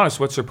I'll be honest,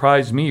 what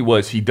surprised me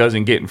was he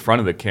doesn't get in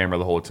front of the camera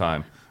the whole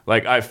time.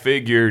 Like, I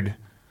figured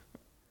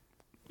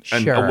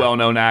a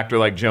well-known actor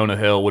like Jonah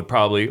Hill would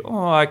probably,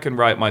 I can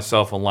write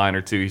myself a line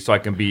or two so I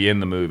can be in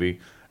the movie.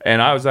 And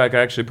I was like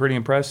actually pretty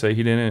impressed that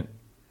he didn't.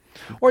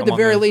 Or at the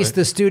very least,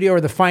 the studio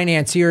or the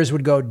financiers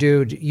would go,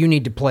 dude, you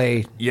need to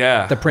play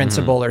the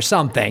principal or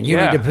something. You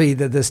need to be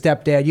the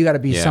stepdad. You got to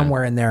be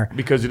somewhere in there.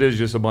 Because it is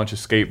just a bunch of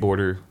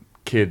skateboarder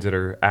kids that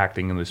are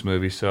acting in this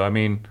movie. So,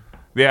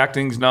 the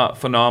acting's not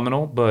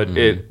phenomenal, but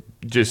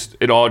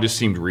it all just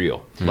seemed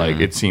real. Like,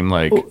 it seemed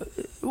like...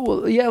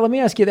 Well, yeah, let me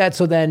ask you that.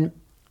 So then,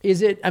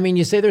 Is it, I mean,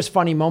 you say there's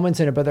funny moments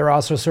in it, but there are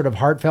also sort of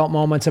heartfelt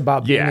moments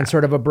about being in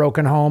sort of a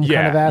broken home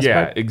kind of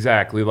aspect? Yeah,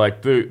 exactly.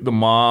 Like the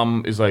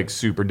mom is like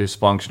super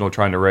dysfunctional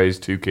trying to raise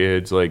 2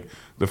 kids. Like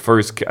the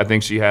first, I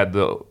think she had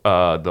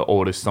the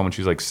oldest son when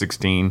she was like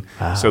 16.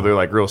 So they're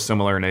like real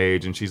similar in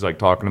age, and she's like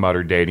talking about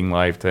her dating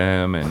life to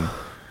him.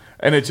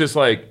 And it's just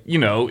like,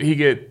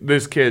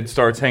 this kid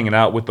starts hanging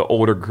out with the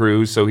older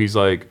crew. So he's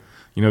like,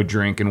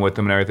 drinking with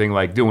them and everything,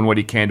 like doing what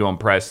he can to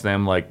impress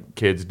them like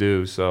kids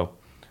do. So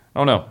I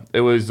don't know. It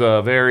was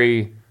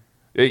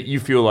you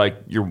feel like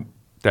you're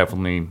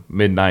definitely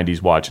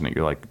mid-90s watching it.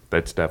 You're like,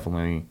 that's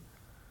definitely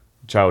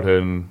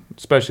childhood, and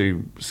especially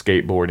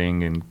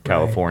skateboarding in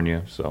California.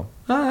 Right. So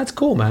that's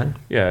cool, man.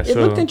 Yeah, it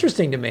looked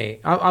interesting to me.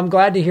 I'm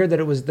glad to hear that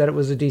it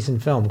was a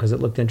decent film, because it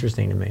looked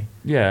interesting to me.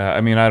 Yeah,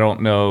 I mean, I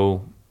don't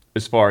know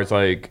as far as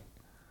like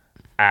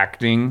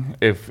acting,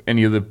 if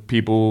any of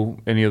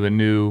the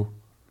new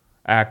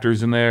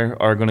actors in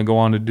there are going to go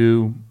on to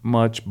do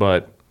much,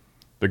 but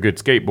they're good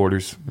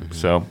skateboarders,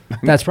 so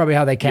that's probably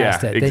how they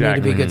cast it. They exactly. need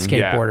to be good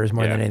skateboarders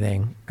more than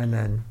anything. And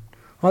then,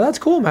 well, that's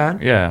cool, man.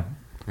 Yeah.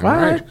 All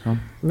right.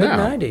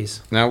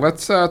 Mid-90s. Now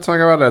let's talk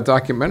about a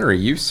documentary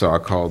you saw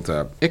called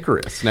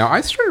Icarus. Now I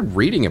started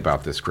reading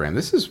about this, Graham.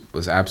 This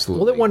was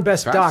absolutely it won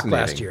Best Doc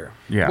last year.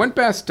 Yeah, won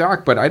Best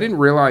Doc, but I didn't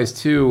realize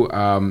too.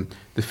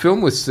 The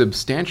film was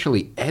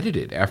substantially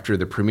edited after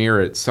the premiere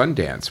at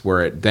Sundance,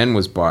 where it then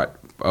was bought.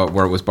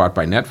 Where it was bought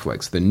by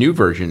Netflix. The new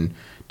version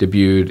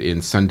debuted in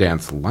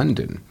Sundance,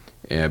 London,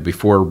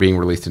 before being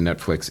released to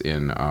Netflix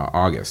in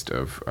August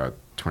of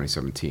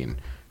 2017,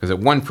 because it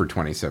won for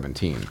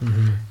 2017.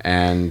 Mm-hmm.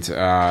 And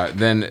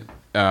then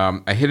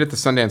I hit at the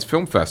Sundance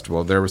Film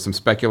Festival. There was some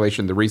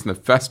speculation the reason the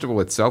festival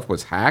itself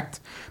was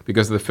hacked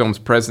because of the film's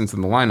presence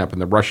in the lineup,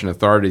 and the Russian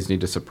authorities need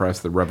to suppress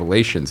the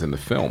revelations in the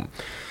film.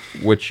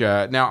 Which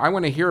now I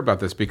want to hear about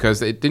this,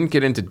 because it didn't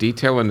get into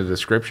detail in the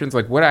descriptions.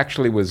 Like, what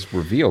actually was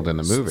revealed in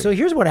the movie? So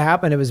here's what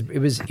happened. It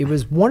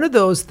was one of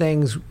those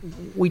things.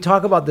 We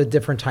talk about the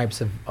different types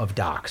of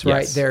docs, right?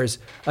 Yes. There's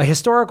a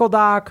historical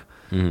doc.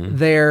 Mm-hmm.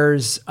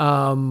 There's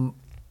I'm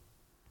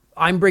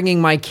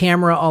bringing my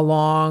camera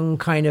along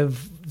kind of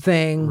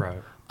thing,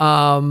 right?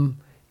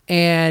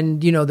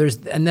 And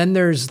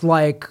there's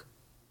like,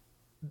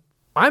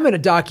 I'm going to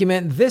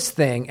document this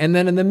thing, and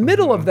then in the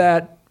middle of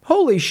that,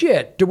 holy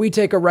shit, do we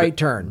take a right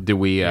turn? Do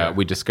we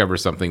we discover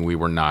something we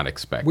were not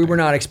expecting? We were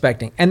not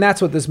expecting. And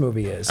that's what this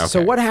movie is. Okay.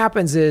 So what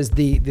happens is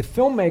the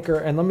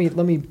filmmaker, and let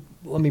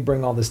me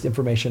bring all this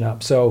information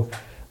up. So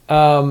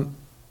let's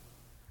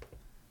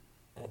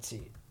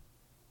see.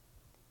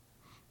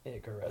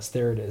 Icarus,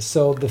 there it is.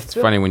 So it's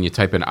funny when you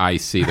type in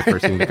IC, the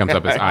first thing that comes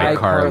up is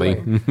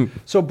iCarly.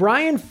 So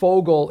Brian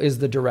Fogel is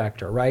the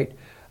director, right?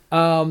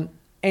 And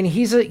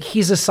he's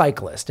a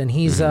cyclist, and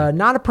he's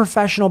not a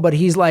professional, but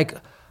he's like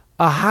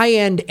a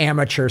high-end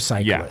amateur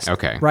cyclist. Yeah,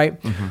 okay.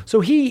 Right? Mm-hmm.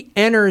 So he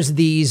enters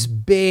these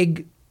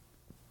big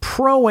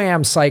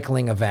pro-am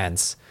cycling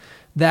events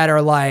that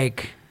are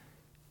like,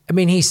 I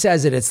mean, he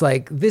says it's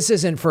like, this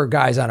isn't for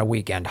guys on a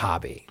weekend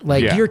hobby.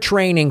 Like, you're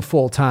training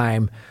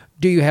full-time.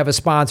 Do you have a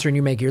sponsor and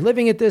you make your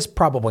living at this?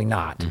 Probably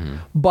not. Mm-hmm.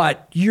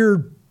 But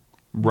you're,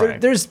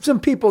 there's some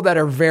people that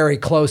are very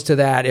close to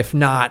that, if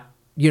not,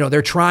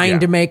 they're trying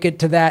to make it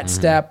to that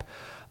step.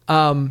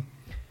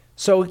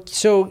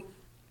 So,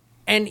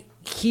 and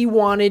he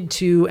wanted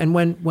to, and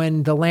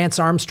when the Lance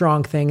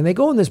Armstrong thing, and they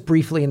go in this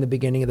briefly in the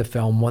beginning of the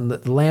film, when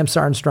the Lance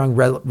Armstrong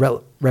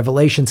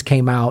revelations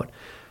came out,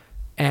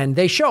 and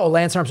they show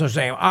Lance Armstrong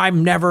saying, I've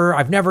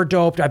never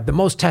doped, I'm the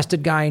most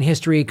tested guy in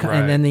history,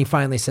 and then he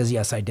finally says,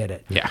 yes, I did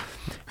it. Yeah.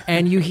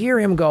 And you hear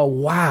him go,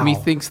 wow.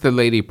 Methinks the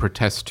lady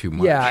protests too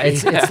much. Yeah,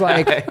 it's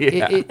like,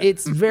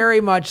 it's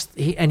very much,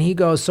 he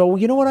goes, so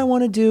you know what I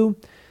want to do?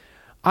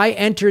 I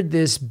entered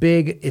this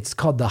big, it's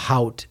called the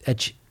Haute,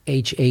 Haute.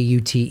 I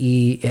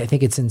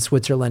think it's in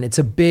Switzerland. It's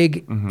a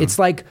big, it's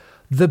like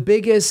the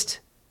biggest,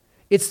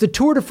 it's the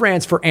Tour de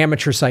France for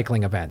amateur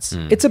cycling events.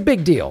 It's a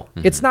big deal.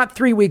 It's not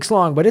 3 weeks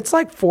long, but it's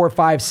like 4,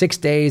 5, 6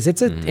 days.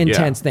 It's an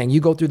intense thing.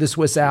 You go through the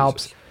Swiss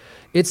Alps.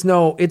 It's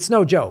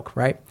no joke,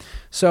 right?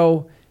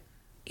 So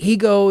he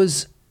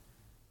goes,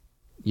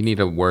 you need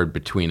a word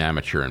between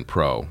amateur and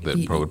pro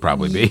that pro would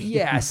probably be.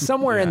 Yeah,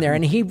 somewhere in there.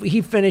 And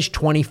he finished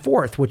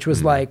 24th, which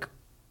was like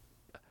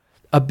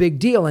a big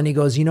deal. And he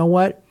goes, you know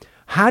what?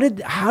 How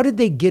did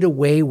they get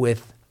away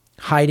with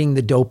hiding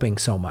the doping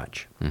so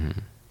much? Mm-hmm.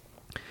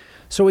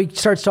 So he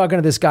starts talking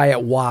to this guy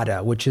at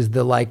WADA, which is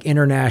the like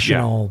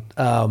international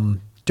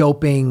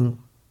doping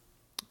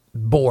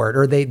board,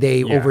 or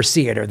they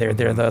oversee it, or they're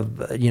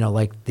the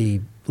like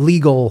the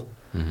legal.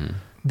 Mm-hmm.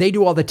 They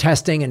do all the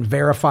testing and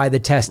verify the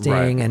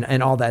testing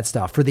and all that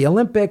stuff for the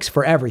Olympics,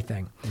 for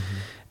everything. Mm-hmm.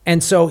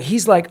 And so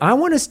he's like, I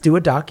want us to do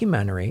a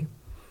documentary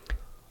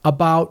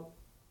about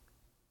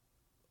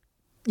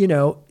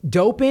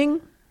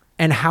doping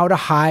and how to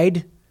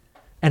hide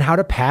and how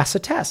to pass a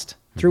test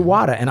through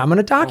WADA. And I'm going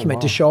to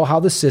document to show how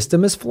the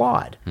system is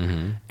flawed.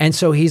 Mm-hmm. And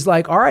so he's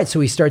like, all right. So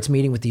he starts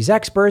meeting with these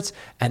experts,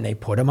 and they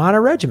put him on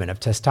a regimen of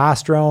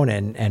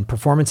testosterone and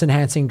performance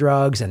enhancing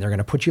drugs. And they're going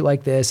to put you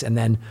like this. And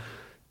then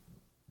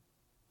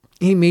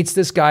he meets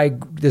this guy,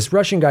 this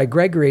Russian guy,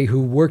 Gregory,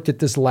 who worked at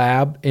this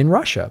lab in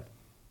Russia.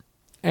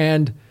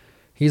 And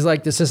he's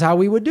like, this is how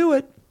we would do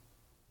it.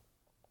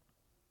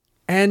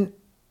 And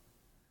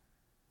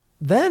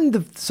then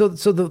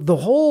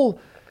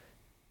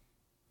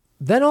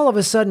then all of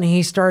a sudden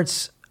he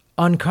starts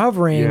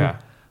uncovering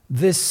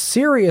this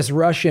serious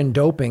Russian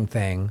doping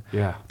thing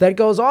that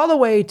goes all the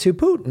way to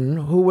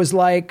Putin, who was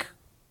like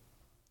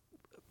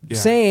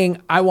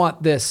saying, I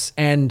want this.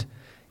 And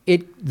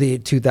the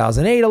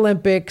 2008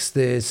 Olympics,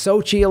 the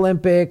Sochi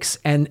Olympics,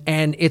 and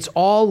it's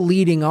all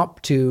leading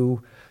up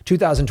to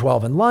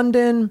 2012 in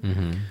London.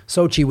 Mm-hmm.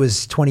 Sochi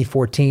was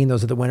 2014.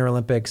 Those are the Winter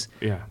Olympics.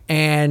 Yeah.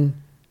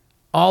 And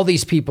all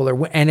these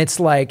people and it's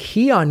like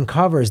he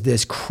uncovers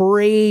this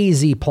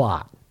crazy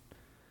plot.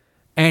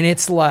 And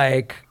it's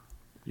like,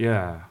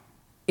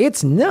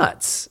 it's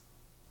nuts.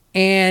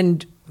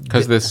 And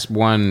because this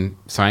one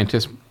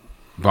scientist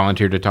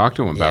volunteered to talk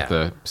to him about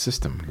the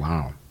system.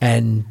 Wow.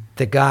 And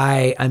the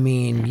guy, I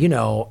mean,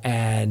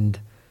 and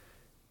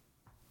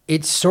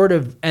it's sort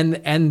of,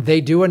 and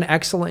they do an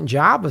excellent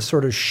job of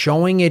sort of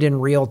showing it in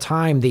real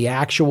time, the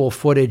actual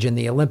footage and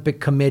the Olympic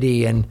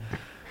Committee and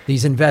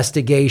these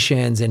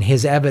investigations and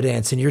his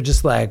evidence. And you're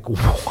just like,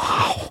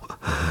 wow.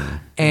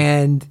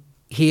 And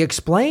he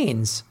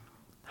explains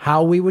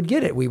how we would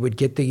get it. We would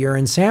get the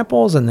urine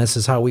samples and this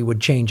is how we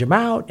would change them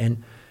out.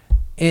 And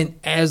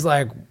as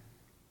like,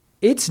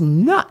 it's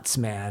nuts,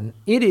 man.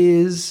 It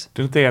is.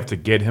 Didn't they have to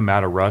get him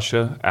out of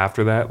Russia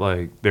after that?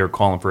 Like they were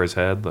calling for his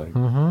head. Like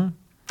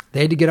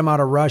they had to get him out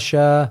of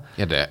Russia.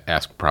 He had to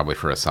ask probably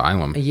for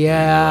asylum.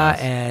 Yeah,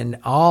 and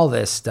all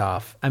this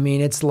stuff. I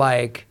mean, it's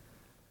like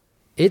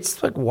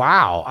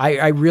wow.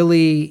 I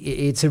really,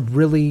 it's a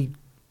really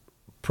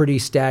pretty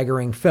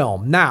staggering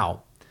film.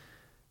 Now,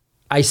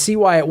 I see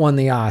why it won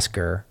the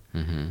Oscar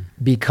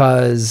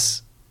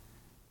because.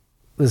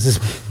 We're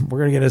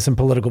going to get into some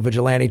political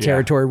vigilante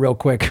territory real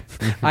quick.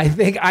 I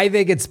think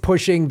it's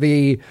pushing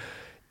we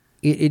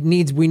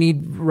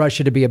need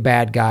Russia to be a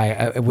bad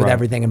guy with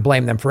everything and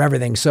blame them for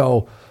everything.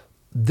 So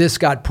this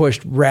got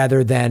pushed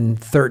rather than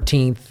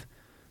 13th,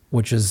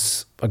 which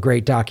is a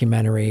great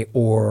documentary,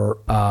 or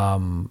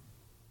I'm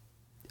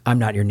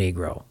Not Your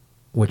Negro,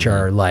 which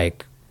are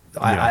like,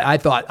 I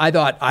thought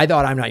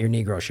I'm Not Your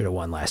Negro should have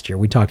won last year.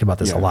 We talked about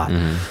this a lot.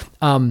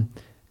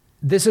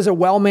 This is a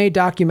well-made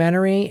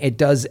documentary. It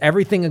does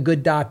everything a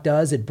good doc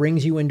does. It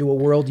brings you into a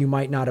world you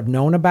might not have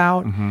known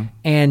about,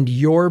 and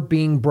you're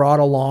being brought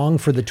along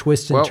for the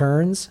twists and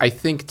turns. I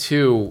think,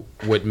 too,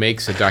 what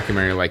makes a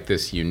documentary like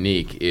this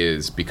unique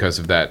is because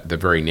of the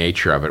very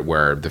nature of it,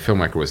 where the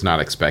filmmaker was not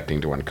expecting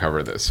to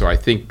uncover this. So I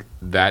think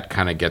that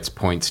kind of gets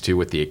points, too,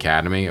 with the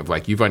Academy of,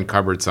 like, you've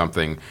uncovered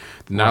something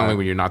not only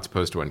were you not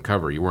supposed to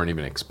uncover, you weren't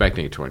even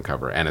expecting it to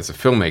uncover. And as a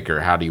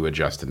filmmaker, how do you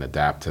adjust and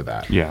adapt to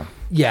that? Yeah,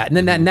 and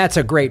then and that's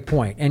a great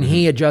point. And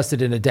he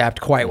adjusted and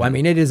adapted quite well. I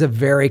mean, it is a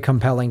very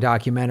compelling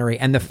documentary.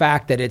 And the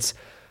fact that it's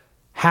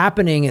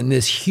happening in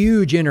this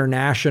huge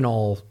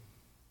international,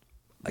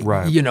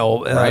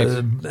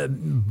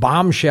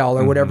 bombshell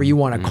or whatever you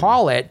want to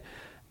call it,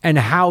 and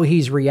how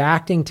he's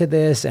reacting to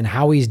this and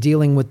how he's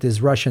dealing with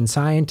this Russian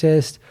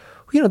scientist.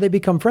 They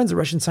become friends. The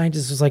Russian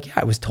scientist was like, yeah,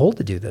 I was told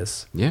to do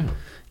this. Yeah.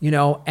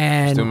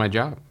 And just doing my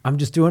job. I'm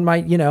just doing my,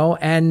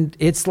 and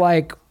it's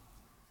like,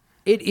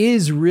 it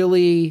is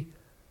really,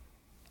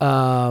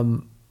 I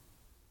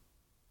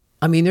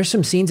mean, there's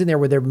some scenes in there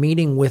where they're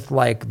meeting with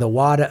like the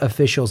WADA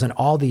officials and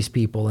all these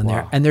people in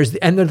there. And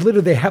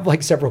they have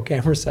like several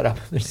cameras set up.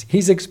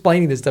 He's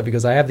explaining this stuff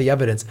because I have the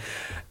evidence.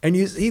 And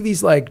you see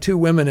these like two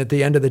women at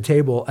the end of the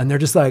table and they're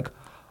just like,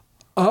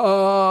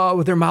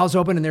 with their mouths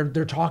open and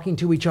they're talking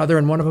to each other.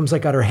 And one of them's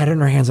like got her head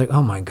in her hands like,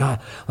 oh my God,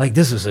 like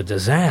this was a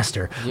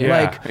disaster.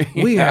 Like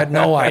we had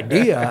no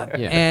idea.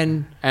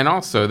 And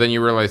also then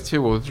you realize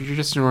too, well, you're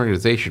just an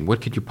organization.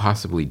 What could you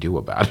possibly do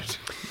about it?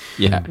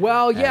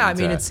 Well, I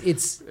mean,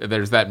 it's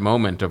there's that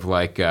moment of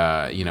like,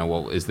 well, do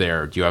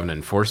you have an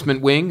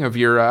enforcement wing of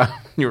your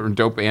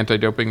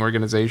anti-doping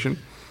organization?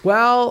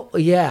 Well,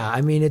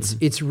 I mean,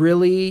 it's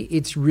really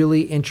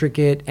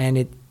intricate,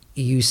 and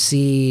you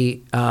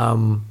see,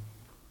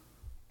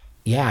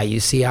 you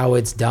see how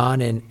it's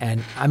done,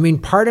 and I mean,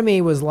 part of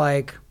me was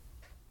like,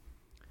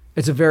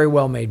 it's a very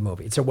well-made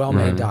movie. It's a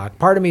well-made doc.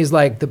 Part of me is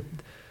like the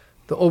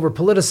over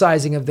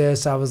politicizing of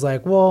this. I was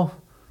like, well,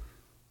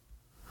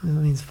 I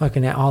mean, it's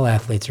fucking all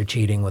athletes are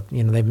cheating with,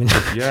 they've been,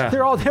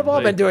 they've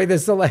all been doing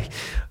this. So like,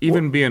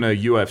 even being a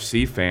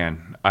UFC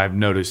fan, I've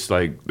noticed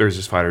like there's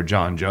this fighter,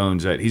 John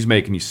Jones, that he's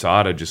making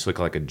USADA just look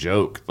like a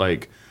joke.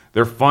 Like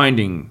they're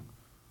finding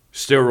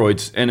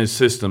steroids in his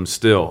system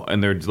still.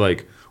 And they're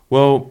like,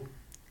 well,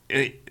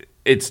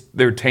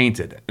 they're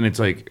tainted. And it's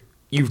like,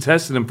 you've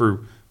tested them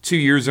for 2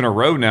 years in a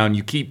row now, and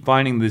you keep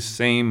finding this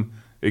same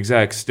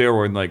exact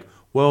steroid. And like,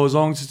 well, as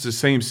long as it's the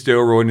same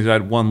steroid and he's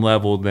at one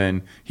level,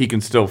 then he can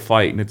still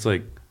fight. And it's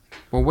like,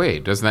 well,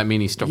 wait, doesn't that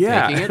mean he's still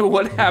taking it?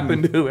 What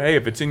happened to, hey,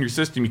 if it's in your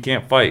system, you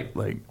can't fight.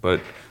 Like,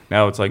 but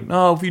now it's like,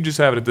 no, if you just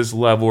have it at this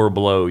level or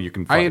below, you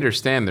can fight. I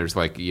understand there's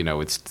like,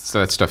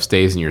 that stuff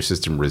stays in your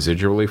system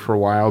residually for a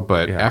while,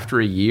 but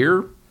after a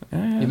year,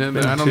 I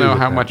don't know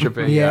how much of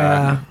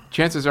a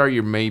chances are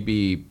you may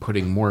be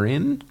putting more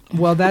in.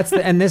 Well,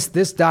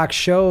 this doc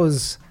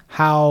shows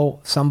how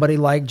somebody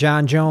like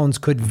John Jones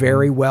could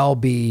very well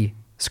be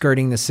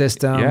skirting the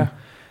system. Yeah.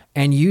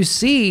 And you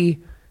see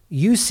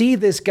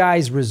this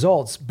guy's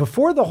results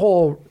before the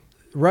whole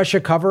Russia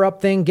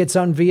cover-up thing gets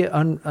revealed.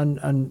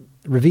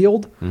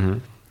 Mm-hmm.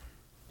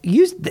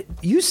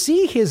 You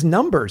see his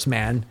numbers,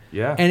 man.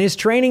 Yeah. And his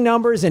training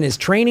numbers, and his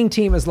training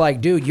team is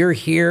like, dude, you're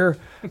here.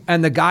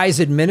 And the guys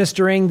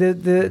administering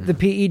the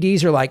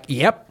PEDs are like,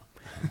 yep,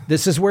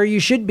 this is where you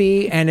should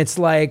be. And it's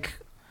like,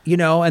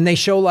 and they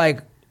show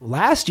like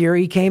last year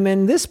he came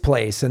in this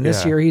place, and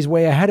this year he's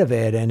way ahead of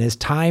it, and his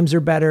times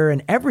are better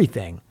and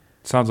everything.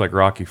 Sounds like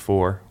Rocky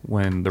IV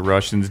when the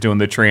Russians doing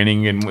the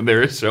training and when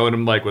they're showing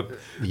him like with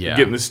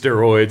getting the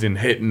steroids and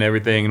hitting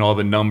everything and all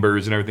the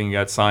numbers and everything. You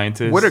got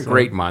scientists. What a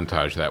great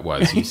montage that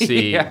was. You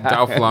see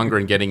Dolph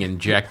Lundgren getting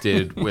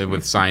injected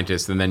with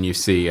scientists, and then you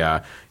see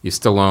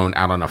Stallone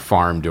out on a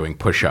farm doing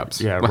push-ups.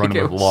 Yeah,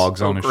 running with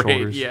logs on his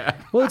shoulders. Yeah.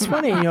 Well, it's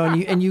funny,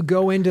 and you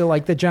go into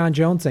like the John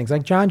Jones things.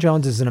 Like John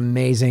Jones is an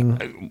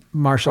amazing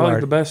martial artist.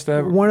 The best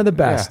ever. One of the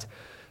best. Yeah.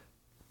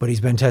 But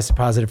he's been tested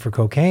positive for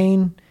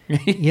cocaine.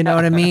 You know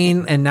what I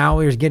mean? And now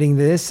we're getting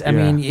this. I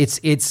mean,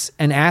 it's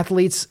an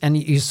athlete's, and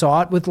you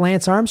saw it with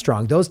Lance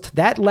Armstrong.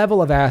 That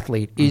level of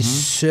athlete is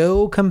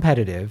so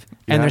competitive,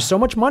 and there's so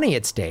much money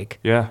at stake.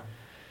 Yeah.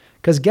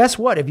 Because guess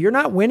what? If you're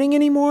not winning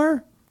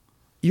anymore,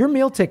 your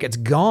meal ticket's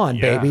gone,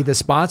 baby. The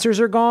sponsors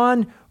are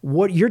gone.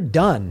 You're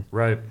done.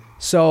 Right.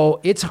 So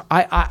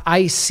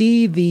I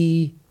see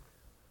the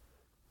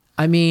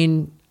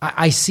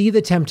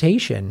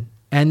temptation,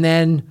 and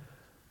then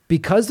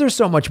because there's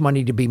so much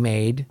money to be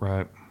made,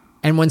 right.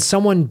 And when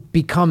someone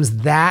becomes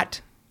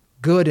that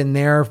good in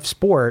their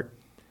sport,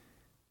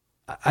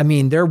 I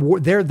mean, they're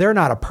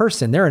not a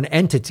person. They're an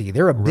entity.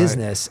 They're a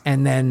business.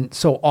 And then,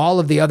 so all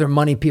of the other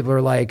money people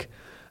are like,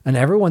 and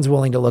everyone's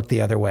willing to look the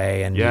other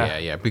way. And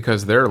yeah,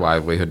 because their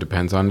livelihood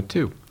depends on it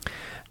too.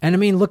 And I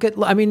mean, the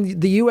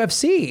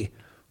UFC.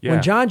 Yeah.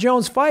 When John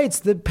Jones fights,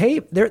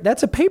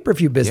 that's a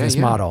pay-per-view business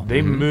model.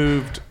 They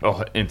moved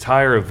an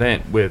entire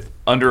event with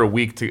under a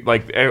week to,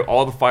 like,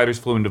 all the fighters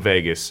flew into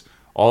Vegas.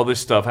 All this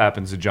stuff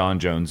happens to John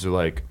Jones. They're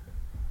like,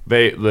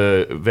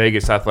 the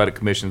Vegas Athletic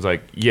Commission's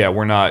like, yeah,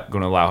 we're not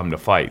going to allow him to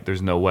fight.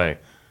 There's no way.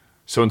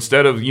 So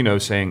instead of,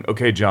 saying,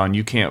 okay, John,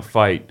 you can't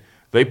fight,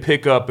 they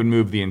pick up and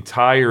move the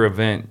entire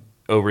event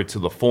over to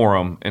the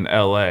Forum in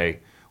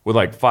L.A. with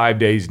like 5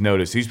 days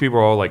notice. These people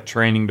are all like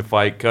training to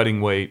fight, cutting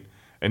weight.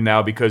 And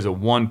now because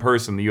of one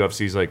person, the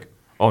UFC's like,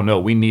 oh no,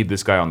 we need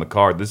this guy on the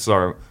card.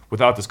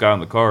 Without this guy on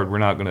the card, we're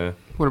not going to.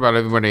 What about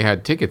everybody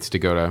had tickets to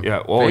go to?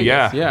 Yeah. Well,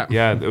 Vegas?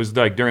 Yeah. It was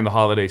like during the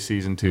holiday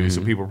season too,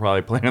 so people were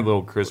probably planning a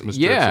little Christmas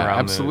trips around. Yeah,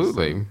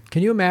 absolutely. This.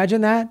 Can you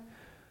imagine that?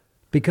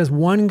 Because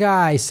one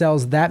guy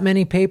sells that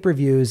many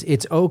pay-per-views,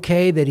 it's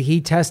okay that he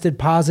tested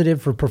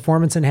positive for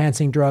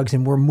performance-enhancing drugs,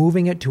 and we're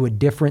moving it to a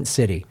different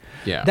city.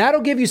 Yeah,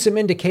 that'll give you some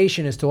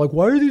indication as to like,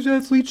 why are these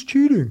athletes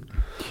cheating?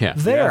 Yeah,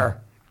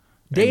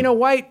 Dana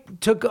White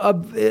took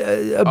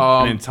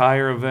an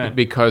entire event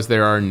because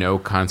there are no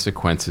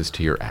consequences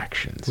to your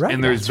actions. Right.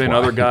 And there's been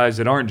other guys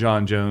that aren't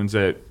John Jones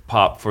that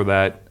pop for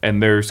that,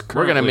 and we're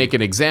going to make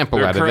an example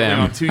out of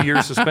them. On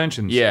 2-year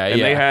suspensions.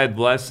 They had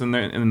less in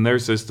their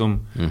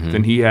system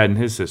than he had in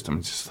his system.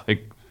 It's just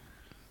like,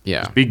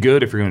 just be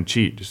good if you're going to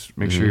cheat. Just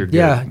make sure you're good.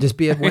 Yeah, just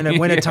win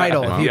a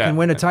title. If you can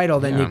win a title,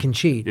 then you can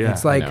cheat. Yeah.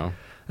 It's like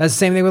that's the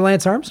same thing with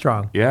Lance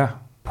Armstrong. Yeah.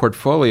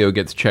 Portfolio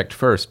gets checked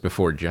first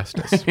before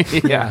justice.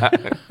 Yeah,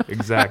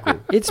 exactly.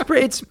 It's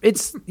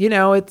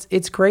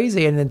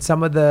crazy, and then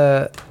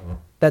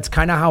that's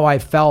kind of how I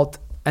felt.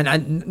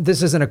 And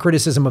this isn't a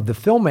criticism of the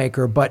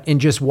filmmaker, but in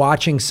just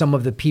watching some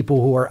of the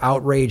people who are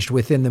outraged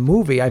within the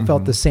movie, I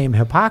felt the same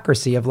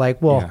hypocrisy of like,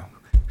 well,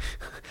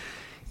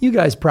 you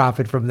guys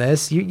profit from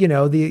this, and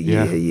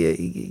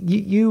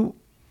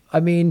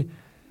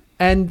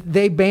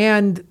they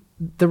banned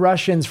the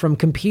Russians from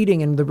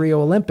competing in the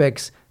Rio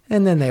Olympics.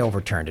 And then they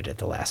overturned it at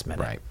the last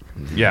minute. Right.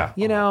 Yeah.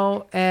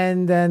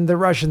 And then the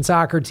Russian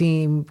soccer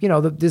team,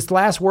 this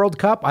last World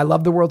Cup, I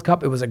love the World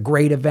Cup. It was a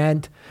great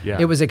event.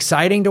 Yeah. It was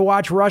exciting to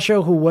watch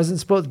Russia, who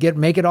wasn't supposed to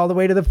make it all the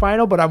way to the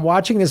final. But I'm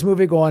watching this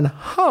movie going,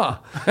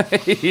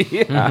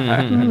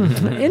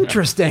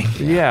 interesting.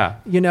 Yeah.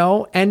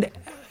 And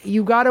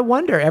you got to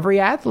wonder, every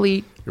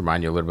athlete.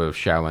 Remind you a little bit of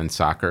Shaolin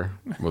soccer,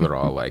 where they're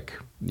all like,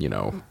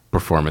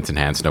 performance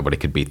enhanced. Nobody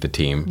could beat the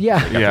team. Yeah.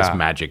 They got this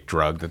magic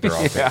drug that they're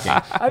all taking.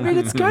 I mean,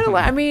 it's kind of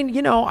like,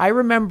 I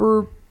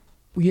remember,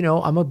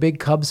 I'm a big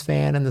Cubs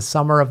fan, and the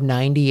summer of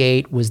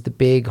 '98 was the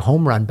big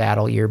home run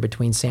battle year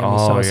between Sammy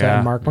Sosa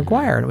and Mark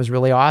McGwire, and it was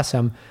really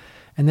awesome.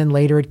 And then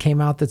later it came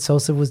out that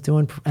Sosa was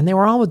doing, and they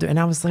were all doing, and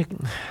I was like,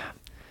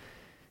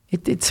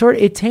 it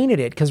tainted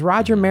it, because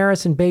Roger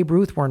Maris and Babe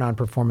Ruth weren't on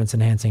performance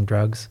enhancing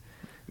drugs.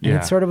 And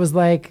it sort of was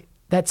like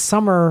that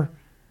summer.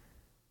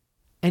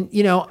 And,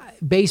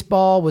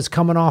 baseball was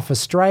coming off a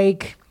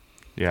strike.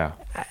 Yeah.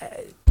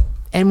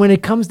 And when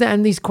it comes to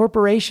and these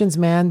corporations,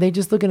 man, they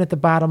just looking at the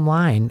bottom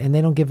line and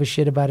they don't give a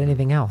shit about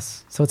anything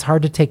else. So it's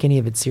hard to take any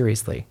of it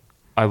seriously.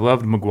 I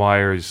loved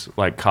McGuire's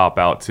like cop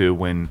out too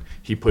when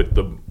he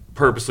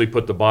purposely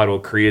put the bottle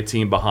of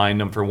creatine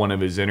behind him for one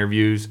of his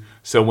interviews.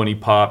 So when he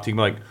popped, he'd be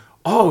like,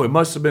 "Oh, it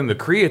must have been the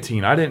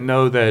creatine. I didn't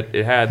know that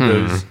it had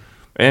those."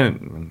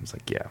 And it's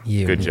like,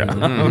 yeah, good job.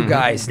 You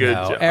guys Good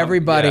know. job.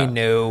 Everybody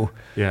knew.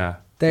 Yeah.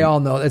 They all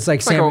know. It's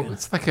like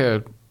It's like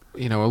a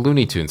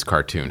Looney Tunes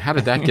cartoon. How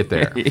did that get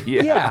there?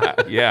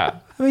 Yeah.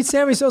 I mean,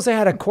 Sammy Sosa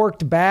had a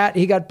corked bat.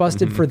 He got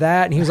busted for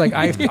that, and he was like,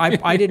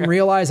 "I didn't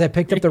realize I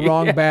picked up the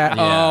wrong bat."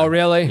 Yeah. Oh,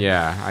 really?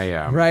 Yeah, I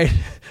am. Right.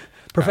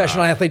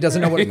 Professional athlete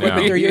doesn't know what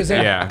equipment they're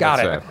using. Yeah,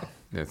 Got it.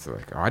 It's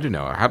like, I didn't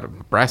know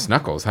brass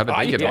knuckles. How did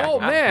they get? Oh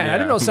man, I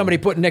didn't know somebody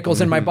put nickels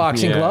in my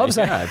boxing gloves.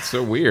 Yeah, it's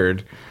so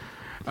weird.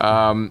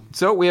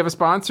 So we have a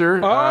sponsor.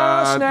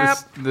 Snap!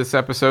 This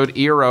episode,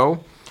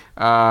 Eero.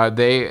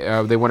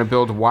 They want to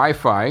build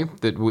Wi-Fi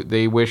that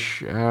they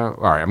wish. All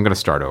right, I'm going to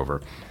start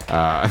over.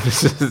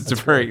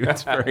 It's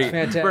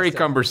very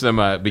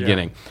cumbersome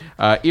beginning.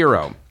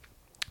 Eero.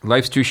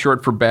 Life's too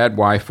short for bad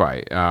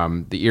Wi-Fi.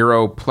 The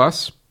Eero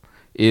Plus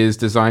is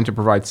designed to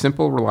provide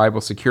simple,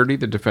 reliable security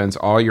that defends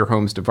all your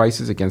home's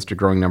devices against a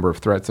growing number of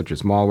threats such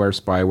as malware,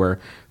 spyware,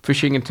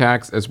 phishing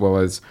attacks, as well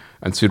as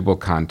unsuitable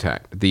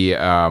content. The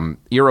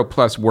Eero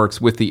Plus works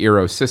with the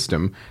Eero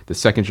system, the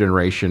second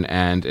generation,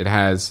 and it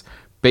has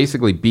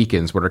basically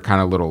beacons, what are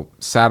kind of little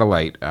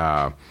satellite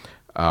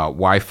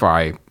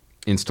Wi-Fi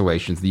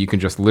installations that you can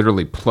just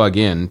literally plug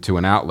in to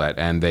an outlet,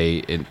 and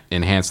they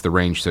enhance the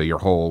range so your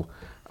whole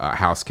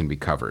house can be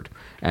covered.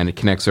 And it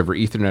connects over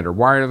Ethernet or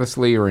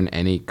wirelessly or in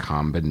any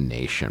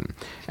combination.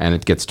 And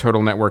it gets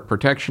total network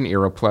protection.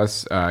 Eero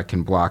Plus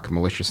can block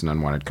malicious and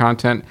unwanted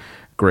content.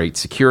 Great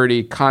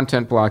security,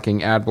 content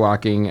blocking, ad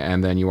blocking,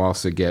 and then you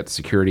also get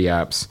security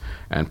apps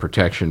and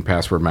protection,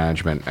 password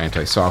management,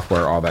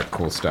 anti-software, all that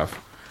cool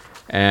stuff.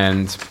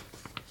 And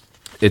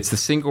it's the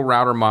single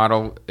router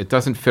model. It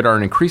doesn't fit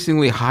our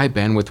increasingly high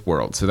bandwidth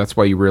world. So that's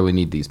why you really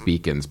need these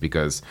beacons,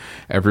 because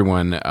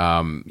everyone,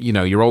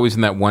 you're always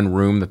in that one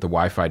room that the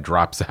Wi-Fi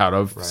drops out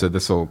of. Right. So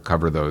this will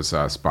cover those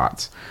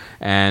spots.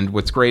 And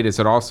what's great is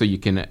that also you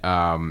can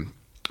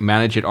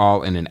manage it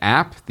all in an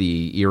app.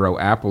 The Eero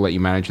app will let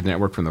you manage the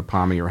network from the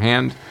palm of your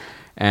hand,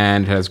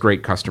 and it has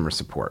great customer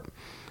support.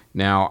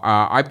 Now,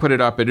 I put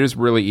it up. It is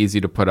really easy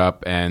to put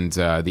up, and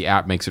the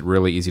app makes it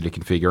really easy to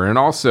configure. And it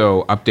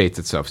also updates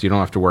itself, so you don't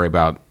have to worry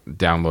about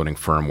downloading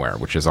firmware,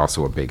 which is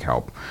also a big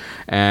help.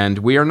 And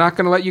we are not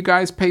going to let you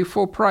guys pay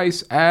full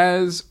price,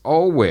 as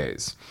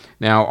always.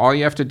 Now, all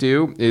you have to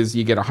do is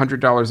you get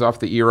 $100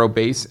 off the Eero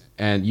base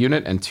and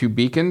unit and 2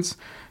 beacons,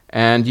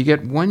 and you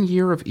get 1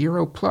 year of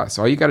Eero Plus.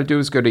 All you got to do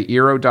is go to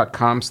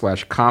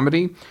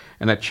eero.com/comedy,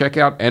 and at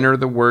checkout, enter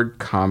the word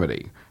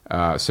comedy.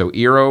 So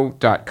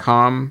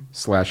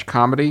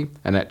eero.com/comedy,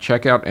 and at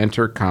checkout,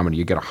 enter comedy.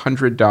 You get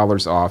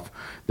 $100 off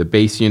the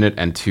base unit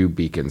and 2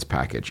 beacons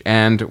package,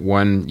 and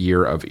 1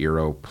 year of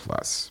Eero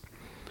Plus.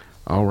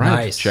 All right,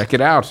 nice. Check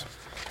it out.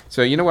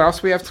 So you know what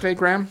else we have today,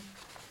 Graham?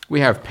 We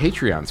have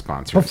Patreon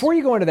sponsors. Before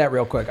you go into that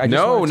real quick. I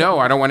don't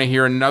want to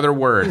hear another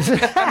word.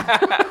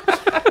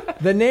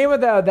 The name of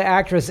the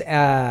actress,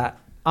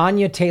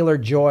 Anya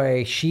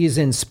Taylor-Joy, she's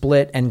in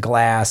Split and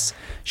Glass.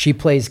 She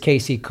plays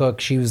Casey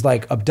Cook. She was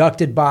like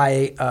abducted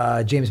by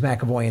James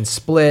McAvoy in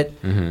Split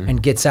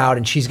and gets out,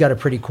 and she's got a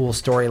pretty cool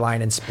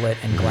storyline in Split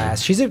and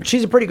Glass. She's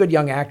a pretty good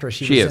young actress.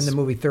 She was in the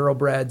movie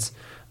Thoroughbreds.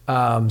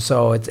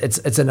 So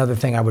it's another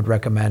thing I would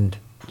recommend.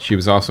 She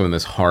was also in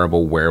this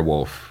horrible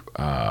werewolf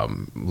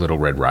Little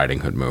Red Riding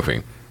Hood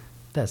movie.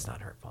 That's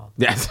not her fault.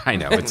 Yes, I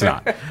know it's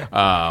not.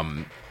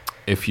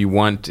 If you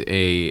want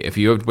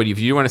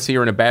to see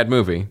her in a bad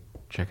movie,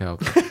 check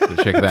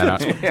that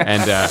out.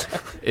 And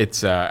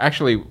it's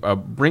actually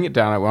bring it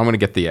down. I'm going to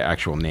get the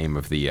actual name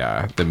of the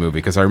movie,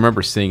 because I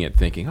remember seeing it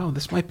thinking, oh,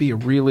 this might be a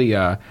really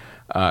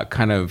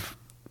kind of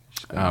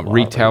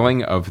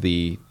retelling of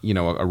the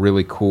a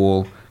really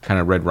cool kind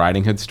of Red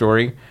Riding Hood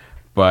story.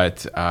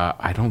 But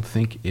I don't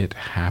think it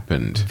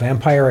happened.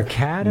 Vampire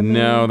Academy?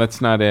 No,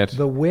 that's not it.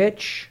 The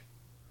Witch?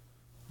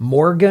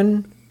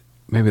 Morgan?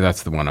 Maybe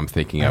that's the one I'm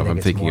thinking of. I'm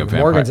thinking of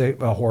Vampire.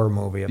 Morgan's a horror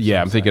movie. Yeah,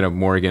 I'm thinking of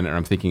Morgan, and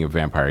I'm thinking of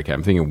Vampire Academy.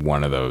 I'm thinking of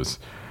one of those.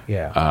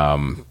 Yeah.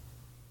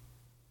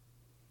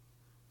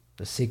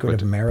 The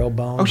Secret of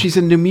Marrowbone. Oh, she's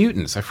in New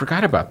Mutants. I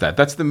forgot about that.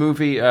 That's the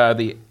movie.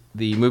 The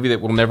movie that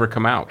will never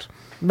come out.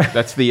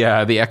 That's the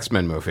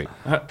X-Men movie.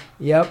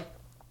 Yep.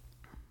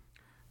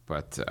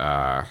 But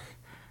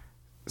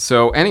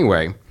so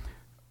anyway,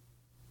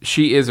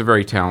 she is a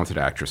very talented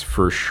actress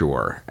for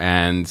sure.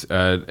 And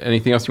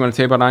anything else you want to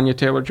say about Anya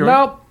Taylor-Joy?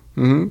 Nope.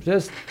 Mm-hmm.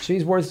 Just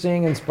she's worth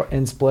seeing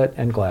in Split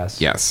and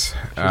Glass. Yes,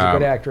 she's a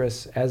good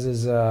actress. As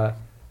is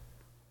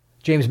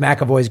James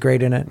McAvoy's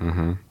great in it.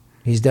 Mm-hmm.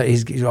 He's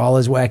all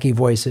his wacky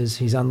voices.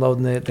 He's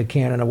unloading the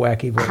cannon of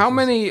wacky voices.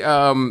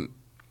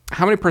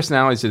 How many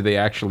personalities did they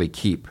actually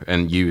keep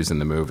and use in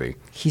the movie?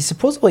 He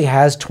supposedly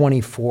has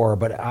 24,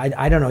 but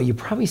I don't know. You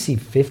probably see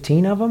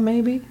 15 of them,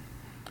 maybe.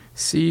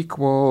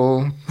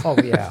 Sequel. Oh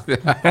yeah.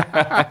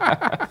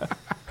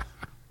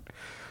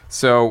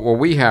 So, well,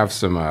 we have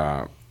some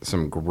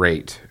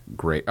great.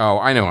 Oh,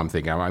 I know. I'm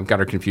thinking. I've got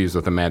her confused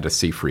with Amanda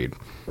Seyfried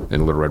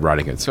in Little Red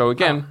Riding Hood. So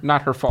again,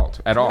 not her fault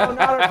at all. No,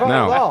 not her fault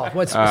at all.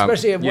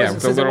 Especially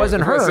since it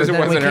wasn't her,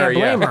 then we can't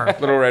blame her.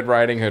 Little Red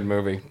Riding Hood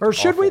movie. Or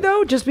should we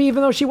though?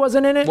 Even though she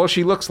wasn't in it? Well,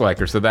 she looks like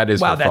her, so that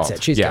is her fault. Well, that's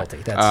it. She's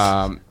guilty.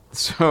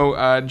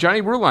 So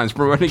Johnny Roulan's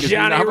promoting his new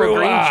novel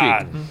Green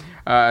Sheet.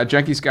 A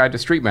Junkie's Guide to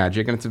Street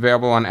Magic, and it's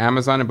available on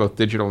Amazon in both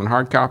digital and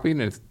hard copy.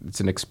 And it's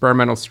an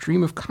experimental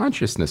stream of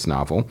consciousness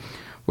novel,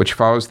 which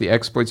follows the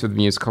exploits of the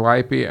muse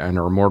Calliope and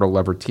her immortal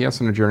lover T.S.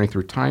 on a journey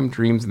through time,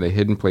 dreams, and the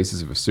hidden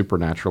places of a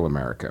supernatural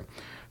America.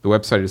 The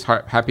website is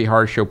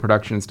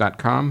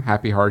happyhorrorshowproductions.com,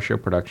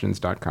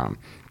 happyhorrorshowproductions.com.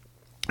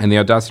 And the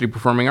Audacity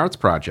Performing Arts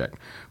Project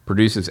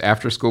produces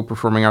after-school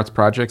performing arts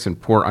projects in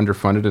poor,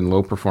 underfunded, and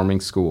low-performing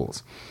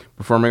schools.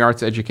 Performing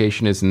arts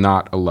education is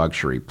not a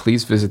luxury.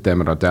 Please visit them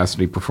at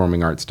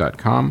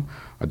audacityperformingarts.com,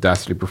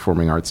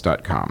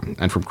 audacityperformingarts.com.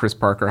 And from Chris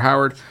Parker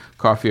Howard,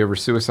 Coffee Over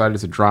Suicide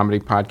is a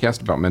dramedy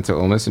podcast about mental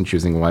illness and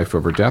choosing life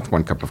over death,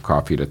 one cup of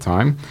coffee at a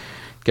time.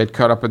 Get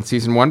caught up on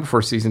Season 1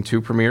 before Season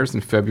 2 premieres in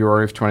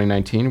February of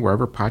 2019,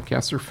 wherever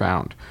podcasts are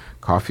found.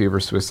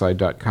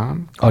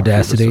 CoffeeOverSuicide.com,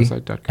 Audacity,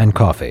 and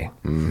Coffee.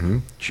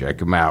 Check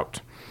them out.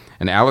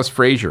 And Alice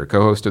Frazier,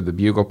 co-host of the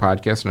Bugle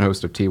podcast and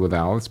host of Tea with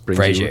Alice,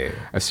 brings you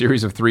a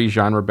series of 3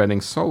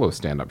 genre-bending solo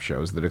stand-up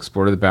shows that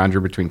explore the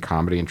boundary between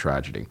comedy and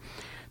tragedy.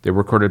 They were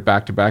recorded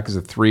back-to-back as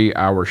a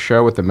 3-hour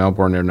show at the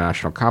Melbourne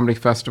International Comedy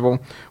Festival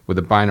with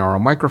a binaural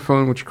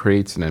microphone, which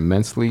creates an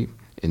immensely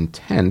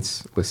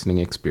intense listening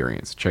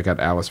experience. Check out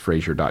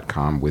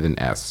alicefrazier.com with an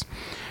S.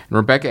 And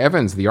Rebecca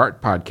Evans, The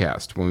Art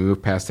Podcast. When we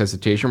move past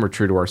hesitation, we're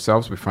true to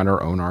ourselves. We find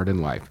our own art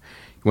in life.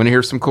 You want to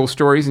hear some cool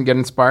stories and get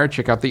inspired?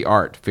 Check out The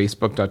Art,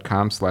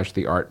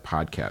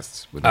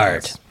 facebook.com/theartpodcasts.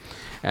 Art.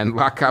 And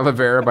La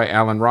Calavera by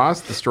Alan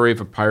Ross, the story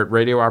of a pirate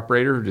radio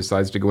operator who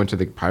decides to go into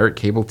the pirate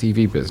cable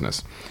TV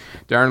business.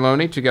 Darren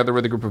Loney, together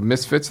with a group of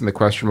misfits and the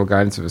questionable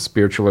guidance of a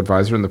spiritual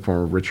advisor in the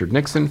form of Richard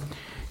Nixon,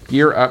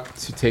 gear up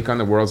to take on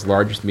the world's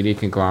largest media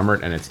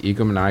conglomerate and its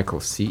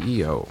egomaniacal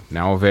CEO.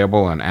 Now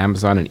available on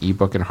Amazon in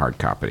ebook and hard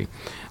copy.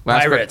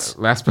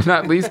 Last but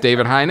not least,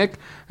 David Hynek,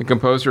 the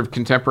composer of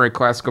contemporary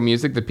classical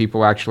music that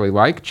people actually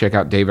like. Check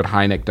out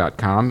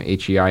davidhynek.com,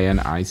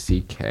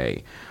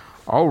 Heineck.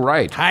 All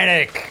right.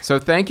 Hynek. So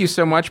thank you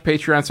so much,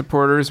 Patreon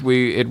supporters.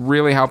 It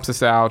really helps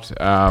us out.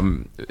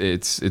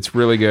 It's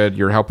really good.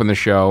 You're helping the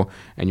show,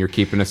 and you're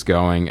keeping us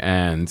going.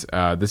 And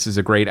this is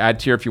a great ad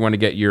tier if you want to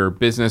get your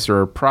business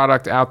or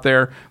product out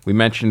there. We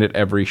mentioned it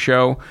every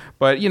show.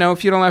 But,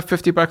 if you don't have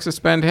 $50 to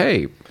spend,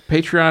 hey,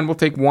 Patreon will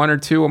take 1 or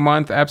 2 a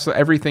month. Absolutely,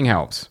 everything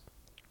helps.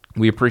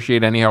 We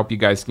appreciate any help you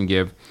guys can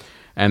give.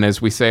 And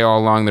as we say all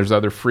along, there's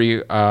other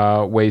free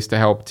ways to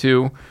help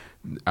too.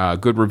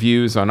 Good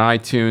reviews on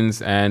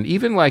iTunes, and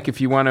even like if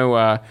you want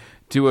to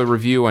do a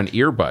review on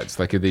earbuds,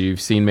 like that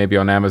you've seen maybe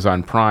on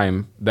Amazon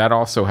Prime, that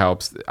also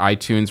helps.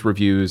 iTunes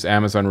reviews,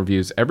 Amazon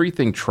reviews,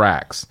 everything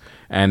tracks,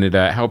 and it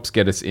helps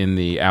get us in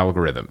the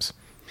algorithms.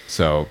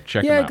 So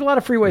check them out. Yeah, a lot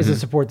of free ways to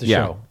support the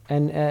show.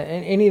 And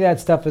any of that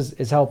stuff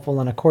is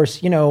helpful. And of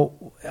course,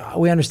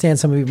 we understand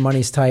some of your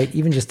money's tight.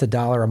 Even just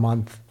 $1 a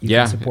month, you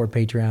can support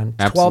Patreon.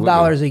 It's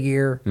 $12 a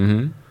year.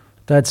 Mm-hmm.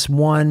 That's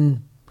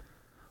one,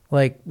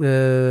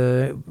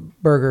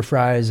 burger,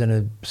 fries,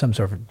 and some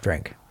sort of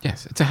drink.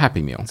 Yes, it's a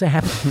Happy Meal. It's a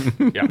Happy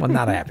Meal. Well,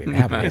 not a Happy Meal.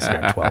 Happy Meal's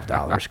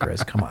 $12,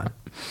 Chris. Come on.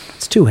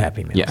 It's 2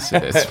 Happy Meals. Yes,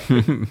 it is.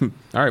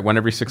 All right, one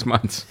every 6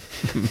 months.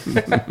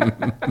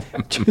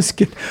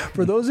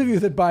 For those of you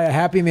that buy a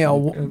Happy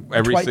Meal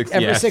every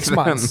 6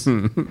 months.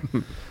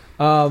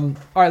 All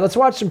right, let's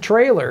watch some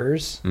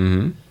trailers.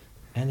 Mm-hmm.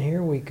 And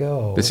here we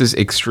go. This is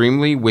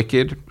extremely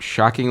wicked,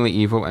 shockingly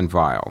evil, and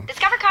vile.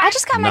 Discover card. I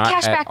just got my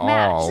cashback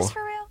match. Is this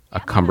for real? A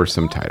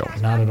cumbersome title.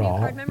 Not at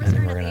all. And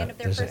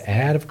there's an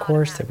ad, of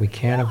course, that we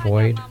can't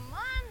avoid.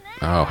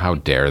 Oh, how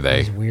dare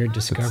they? These weird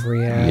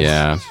Discovery ads.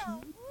 Yeah.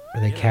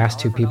 Where they cast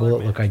 2 people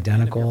that look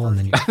identical, and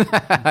then you keep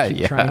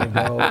trying to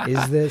go,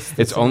 is this?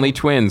 It's only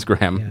twins,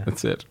 Graham. Yeah.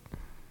 That's it.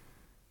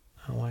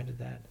 Oh, why did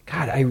that?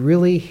 God, I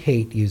really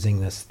hate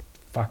using this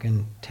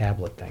fucking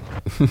tablet thing.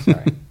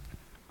 Sorry.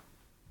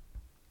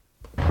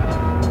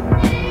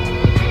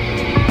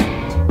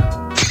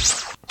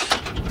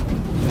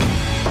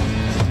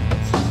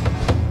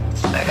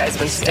 That guy's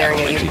been staring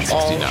at you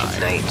all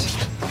night.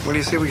 What do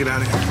you say we get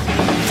out of here?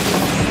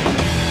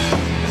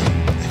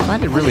 I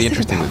find it really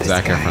interesting that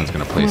Zac Efron's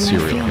going to play a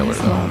serial killer,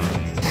 though.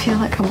 I feel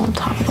like I'm on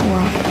top of the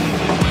world.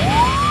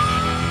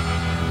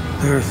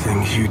 There are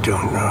things you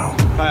don't know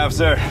Hi,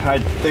 officer. I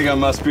think I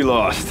must be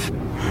lost.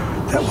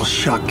 that will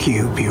shock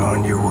you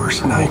beyond your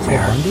worst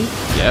nightmare.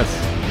 Yes.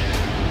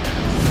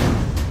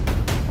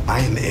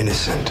 I am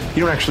innocent.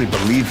 You don't actually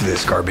believe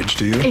this garbage,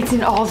 do you? It's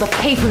in all the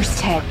papers,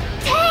 Ted.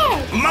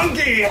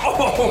 Monkey!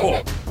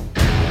 Oh!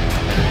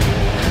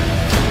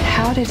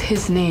 How did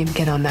his name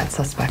get on that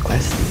suspect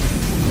list?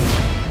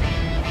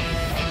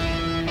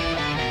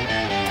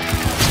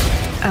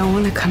 I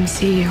want to come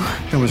see you.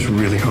 I was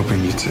really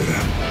hoping you'd say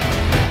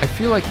that. I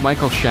feel like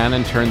Michael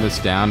Shannon turned this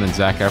down and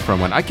Zac Efron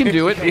went, I can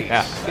do it.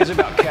 Is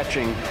about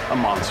catching a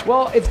monster.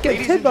 Well,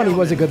 Ted Bundy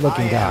was a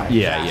good-looking guy.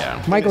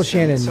 Yeah. Michael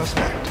Shannon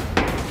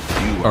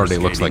already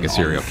looks like a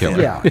serial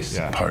killer.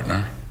 Yeah.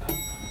 Partner.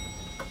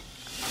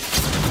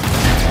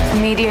 The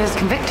media has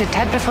convicted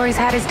Ted before he's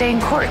had his day in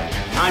court.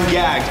 I'm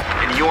gagged,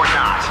 and you're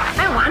not.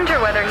 I wonder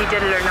whether he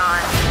did it or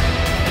not.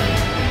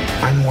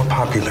 I'm more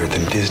popular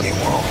than Disney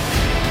World.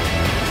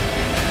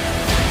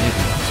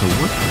 So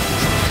what?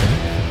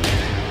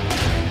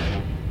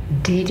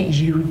 Did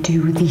you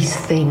do these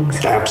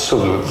things?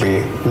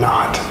 Absolutely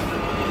not.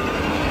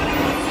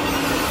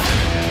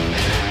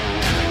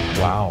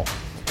 Wow.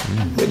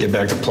 Let me get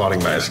back to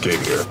plotting my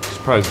escape here.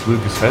 Surprised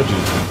Lucas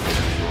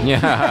Hedges.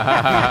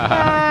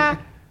 Yeah.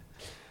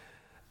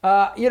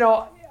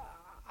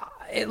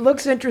 It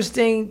looks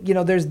interesting.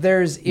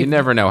 There's. You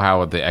never know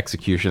how the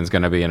execution's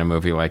going to be in a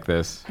movie like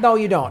this. No,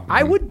 you don't.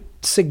 I would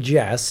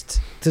suggest,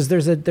 because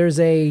there's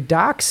a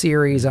doc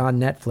series on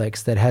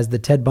Netflix that has the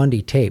Ted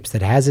Bundy tapes,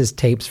 that has his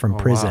tapes from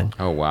prison.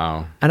 Oh,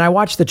 wow. And I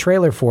watched the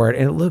trailer for it,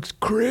 and it looks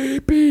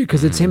creepy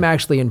because it's him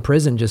actually in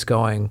prison, just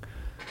going,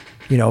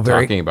 very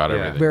talking about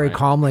everything, very right?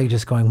 calmly,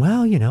 just going,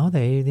 well,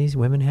 these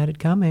women had it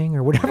coming,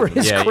 or whatever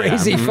his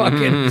crazy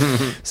fucking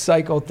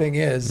psycho thing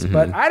is.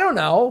 But I don't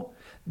know.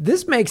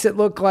 This makes it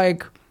look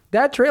like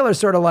that trailer's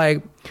sort of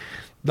like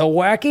the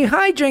wacky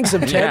hijinks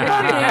of Ted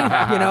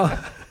Bundy,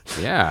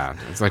 Yeah.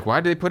 It's like,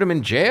 why did they put him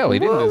in jail? He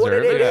didn't Whoa, what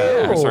deserve did he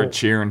it. do? I start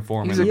cheering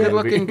for him. He's in a the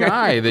movie. good-looking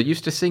guy that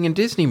used to sing in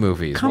Disney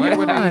movies. Come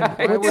on.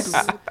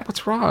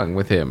 What's wrong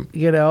with him?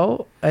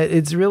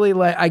 It's really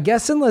like, I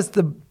guess unless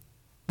the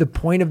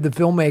point of the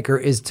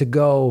filmmaker is to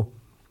go,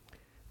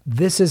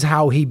 this is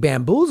how he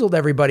bamboozled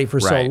everybody for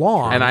so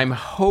long. And I'm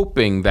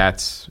hoping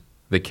that's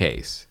the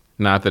case.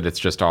 Not that it's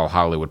just all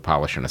Hollywood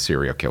polish in a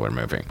serial killer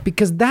movie.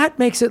 Because that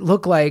makes it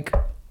look like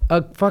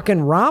a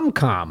fucking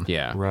rom-com.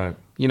 Yeah. Right.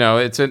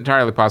 It's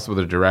entirely possible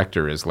the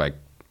director is like,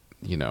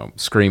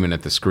 screaming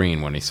at the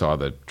screen when he saw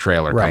the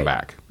trailer come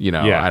back.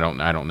 Yeah. I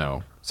don't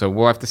know. So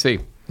we'll have to see.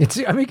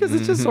 Because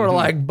it's just sort of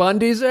like,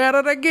 Bundy's at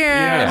it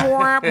again.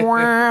 Whap,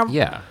 whap.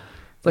 Yeah.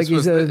 Like It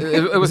was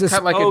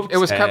cut like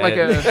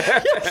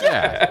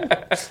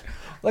a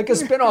like a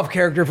spin-off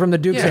character from the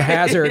Dukes of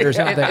Hazzard or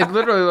something. It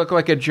literally looked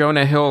like a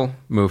Jonah Hill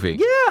movie.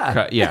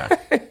 Yeah.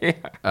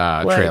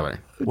 Trailer.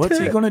 What's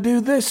he going to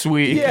do this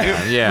week?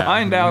 Yeah.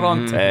 Find out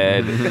on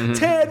Ted.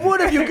 Ted,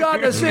 what have you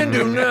gotten us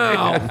into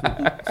now?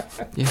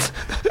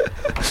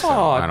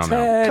 Oh, I don't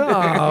Ted.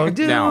 Oh,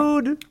 dude.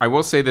 Now, I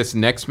will say this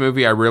next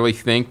movie I really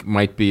think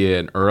might be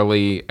an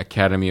early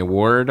Academy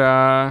Award.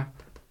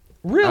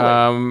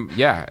 Really?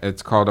 Yeah,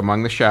 it's called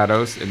Among the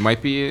Shadows. It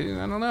might be.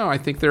 I don't know. I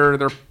think they're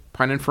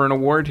punting for an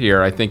award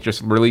here. I think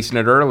just releasing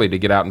it early to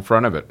get out in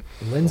front of it.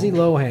 Lindsay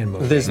Lohan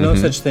movie. There's no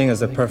such thing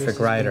as a perfect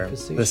writer.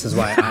 This is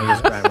why I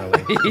use Grammarly.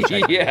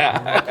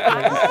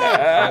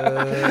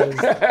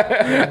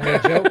 A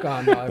joke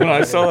on my When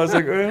I saw it, I was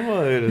like,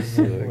 wait a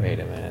second. Wait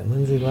a minute.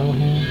 Lindsay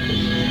Lohan?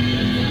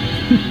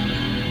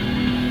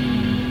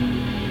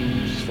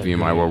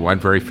 VMI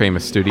Worldwide, very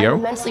famous studio. I'm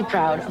immensely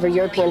proud of our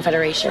European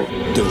Federation.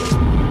 Do it.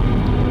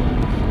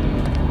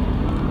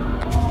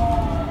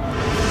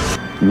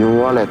 You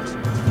want it.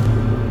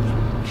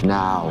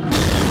 Now.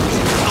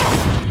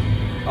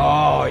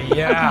 Oh,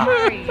 yeah.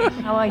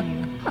 How are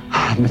you?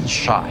 I've been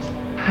shot.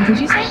 What did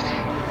you say?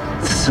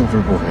 The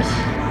silver bullet.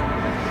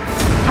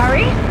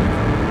 Harry?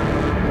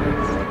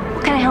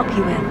 What can I help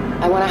you with?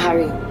 I want to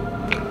hire you.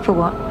 For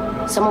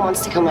what? Someone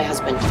wants to kill my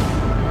husband.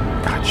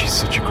 God, she's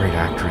such a great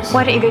actress.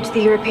 Why don't you go to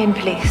the European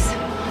police?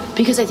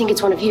 Because I think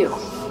it's one of you.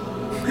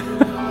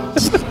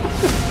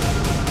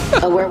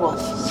 A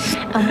werewolf.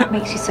 And what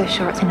makes you so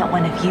sure it's not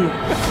one of you?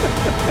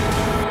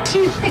 Do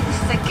you think this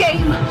is a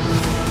game?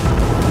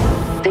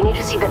 They need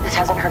to see that this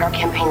hasn't hurt our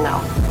campaign,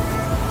 though.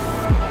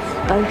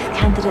 Both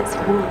candidates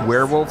wolves.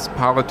 Werewolves,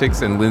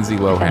 politics, and Lindsay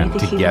Lohan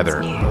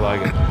together. I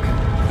like it.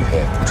 You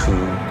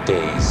have 2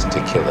 days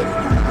to kill it.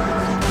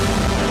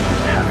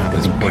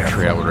 This poor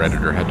trailer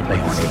editor had to put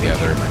this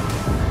together.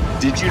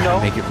 Did you know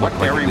Make it look what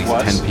like at Harry least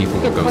was? 10 people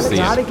will go see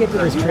Got to it. get to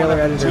this trailer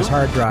editor's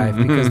hard drive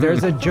because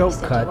there's a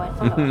joke cut.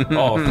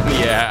 Oh,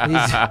 Yeah.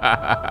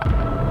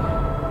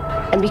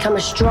 And become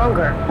a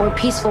stronger, more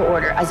peaceful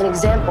order as an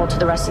example to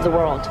the rest of the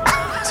world.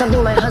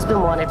 Something my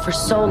husband wanted for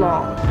so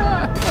long.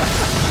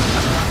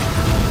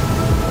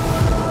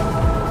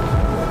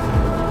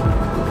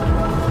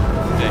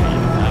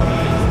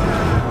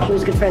 He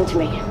was a good friend to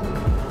me.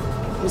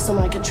 He was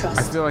someone I could trust.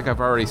 I feel like I've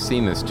already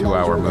seen this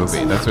 2-hour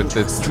movie. That's what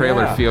this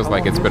trailer feels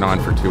like. It's been on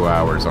for 2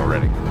 hours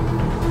already.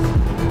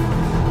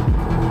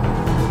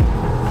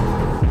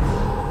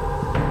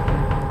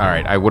 All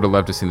right, I would have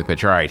loved to see the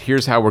pitch. All right,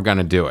 here's how we're going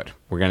to do it.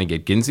 We're going to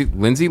get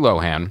Lindsay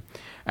Lohan,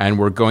 and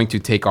we're going to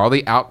take all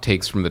the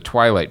outtakes from the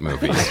Twilight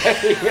movies,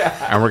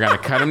 and we're going to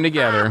cut them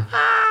together,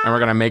 and we're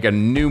going to make a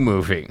new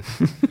movie,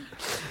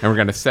 and we're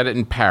going to set it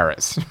in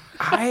Paris.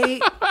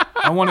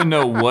 I want to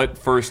know what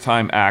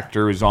first-time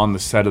actor is on the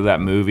set of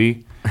that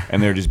movie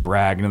and they're just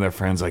bragging to their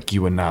friends like,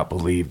 "You would not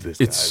believe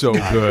this." It's so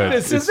good.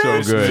 This is so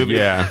it. good.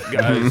 Yeah,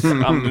 guys,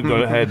 I'm gonna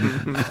go ahead.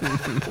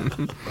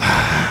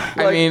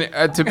 I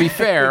mean, to be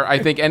fair, I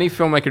think any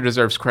filmmaker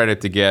deserves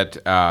credit to get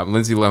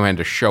Lindsay Lohan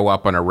to show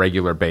up on a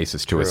regular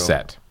basis to a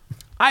set.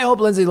 I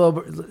hope Lindsay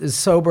Lohan is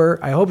sober.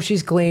 I hope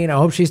she's clean. I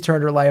hope she's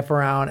turned her life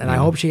around, and I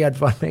hope she had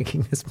fun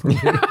making this movie.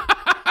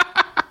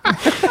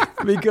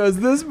 Because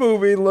this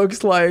movie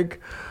looks like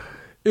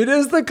it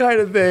is the kind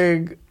of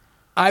thing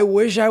I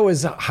wish I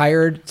was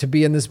hired to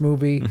be in this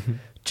movie.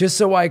 Just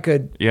so I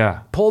could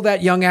pull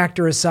that young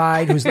actor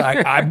aside who's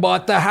like, I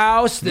bought the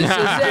house, this is it.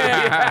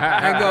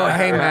 And go,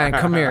 hey man,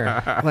 come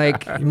here.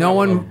 Like no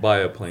one buy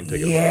a plane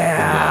ticket.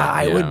 Yeah,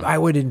 I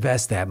would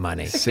invest that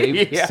money.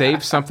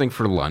 Save something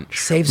for lunch.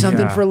 Save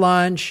something for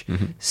lunch.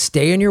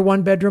 Stay in your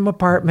 1-bedroom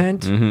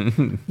apartment.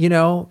 You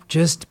know,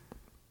 just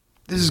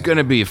this is going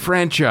to be a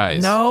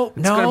franchise. No,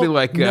 it's going to be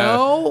like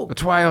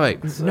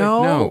Twilight.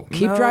 No,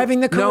 keep driving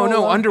the Corolla.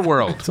 No,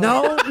 Underworld.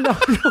 No.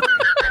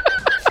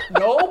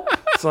 Nope.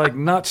 It's like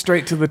not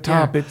straight to the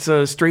top. It's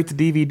straight to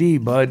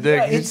DVD, bud.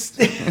 This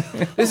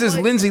is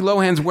Lindsay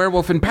Lohan's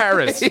Werewolf in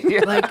Paris.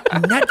 Like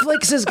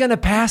Netflix is going to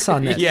pass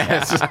on this.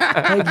 Yes.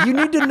 Like you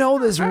need to know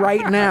this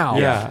right now.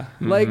 Yeah.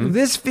 Like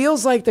this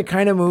feels like the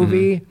kind of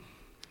movie.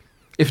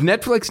 If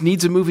Netflix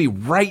needs a movie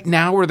right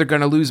now where they're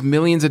going to lose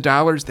millions of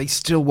dollars, they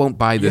still won't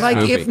buy this movie.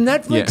 Like if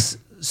Netflix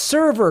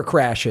server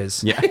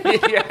crashes,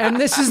 and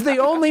this is the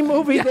only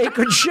movie they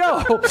could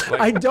show,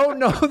 I don't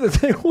know that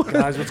they would.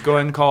 Guys, let's go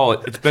ahead and call it.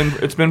 It's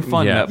been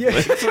fun.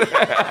 Netflix.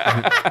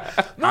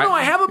 No,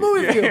 I have a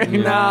movie for you.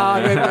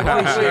 No, we're going to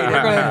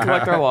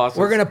collect our losses.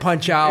 We're going to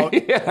punch out.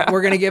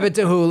 We're going to give it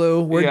to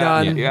Hulu. We're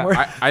done.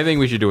 I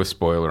think we should do a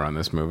spoiler on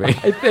this movie.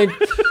 I think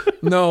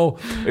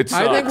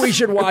we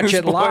should watch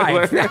it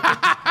live.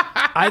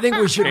 I think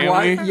we should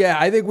watch. Yeah,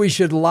 I think we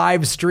should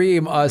live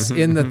stream us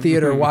in the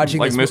theater watching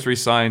like this Mystery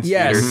Science.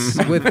 Yes,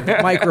 with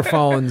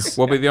microphones.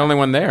 We'll be the only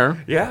one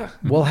there. Yeah,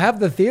 we'll have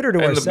the theater to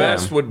and ourselves. The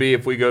best would be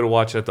if we go to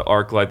watch at the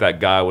ArcLight, that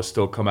guy will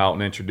still come out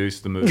and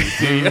introduce the movie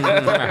to you.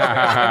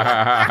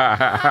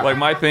 Like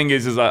my thing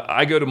is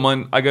I go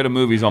to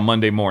movies on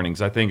Monday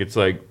mornings. I think it's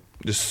like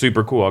just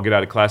super cool. I'll get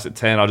out of class at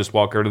 10. I'll just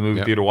walk over to the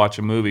movie theater, watch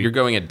a movie. You're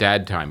going at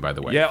dad time, by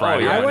the way. Yeah,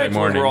 Friday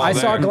morning. I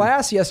saw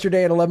Glass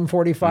yesterday at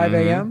 11:45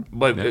 a.m.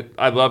 But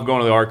I love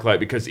going to the ArcLight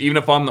because even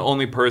if I'm the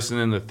only person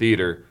in the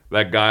theater,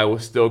 that guy will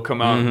still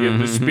come out and give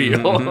the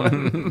spiel.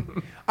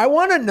 I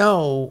want to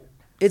know.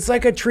 It's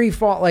like a tree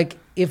fall. Like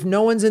if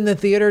no one's in the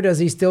theater, does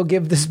he still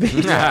give the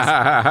speech?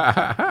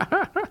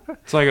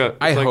 It's like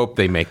I hope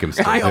they make him.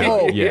 I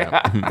hope.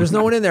 Yeah. There's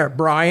no one in there,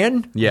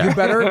 Brian. Yeah. You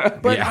better.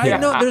 But I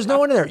know there's no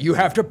one in there. You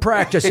have to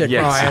practice it,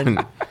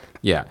 Brian.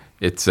 Yeah.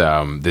 It's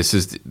this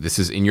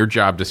is in your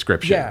job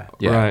description. Yeah.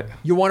 Right.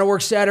 You want to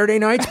work Saturday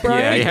nights,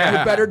 Brian? You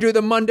better do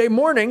the Monday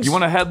mornings. You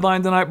want a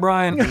headline tonight,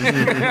 Brian?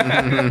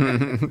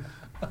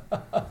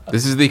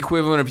 This is the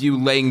equivalent of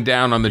you laying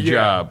down on the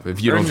job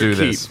if you don't do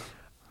this.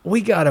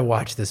 We got to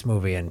watch this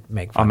movie and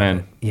make fun of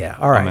it. Yeah.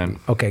 All right. I'm in.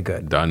 Okay,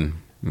 good. Done.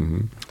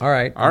 All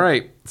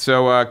right.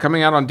 So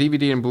coming out on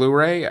DVD and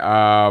Blu-ray,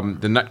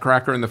 The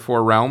Nutcracker in the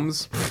Four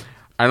Realms.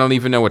 I don't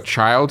even know a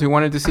child who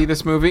wanted to see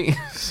this movie.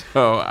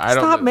 So I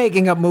don't Stop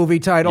making up movie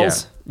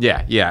titles.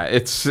 Yeah.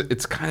 It's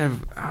kind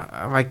of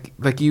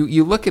like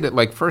you look at it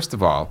like, first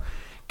of all,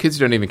 kids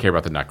don't even care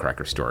about the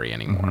Nutcracker story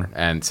anymore.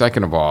 And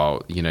second of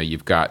all,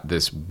 you've got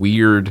this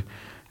weird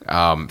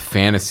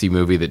fantasy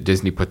movie that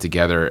Disney put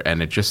together,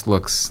 and it just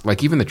looks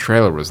like, even the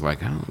trailer was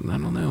like, I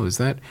don't know, is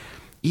that,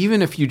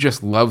 even if you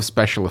just love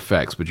special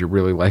effects, would you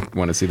really want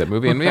to see that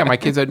movie? And my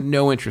kids had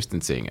no interest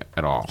in seeing it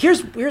at all.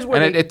 Here's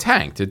where it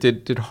tanked. It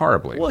did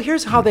horribly. Well,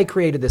 here's how they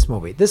created this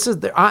movie. This is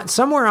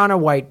somewhere on a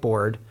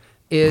whiteboard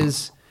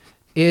is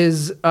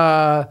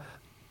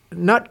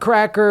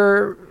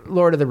Nutcracker,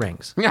 Lord of the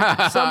Rings.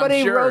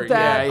 Somebody wrote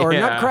that, or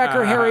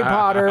Nutcracker, Harry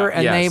Potter,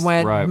 and they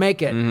went,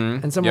 make it.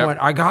 And someone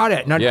went, I got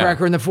it,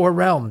 Nutcracker in the Four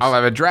Realms. I'll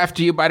have a draft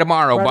to you by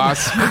tomorrow,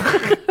 boss.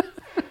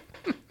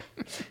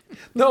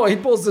 No, he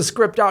pulls the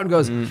script out and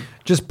goes,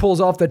 just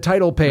pulls off the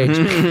title page,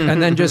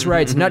 and then just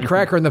writes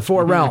Nutcracker in the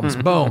Four Realms.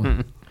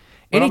 Boom.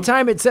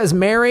 Anytime it says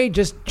Mary,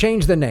 just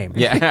change the name.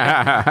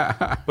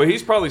 Yeah. But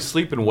he's probably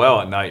sleeping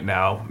well at night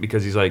now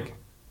because he's like,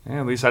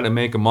 at least I didn't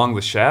make Among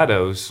the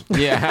Shadows.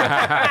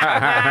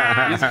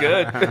 Yeah. He's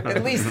good.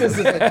 At least this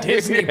is a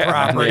Disney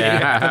property,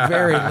 at the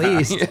very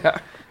least.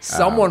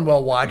 Someone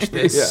will watch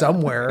this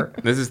somewhere.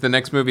 This is the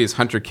next movie is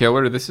Hunter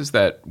Killer. This is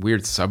that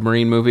weird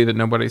submarine movie that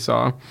nobody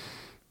saw.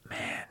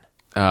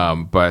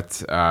 And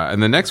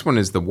the next one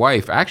is The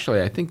Wife.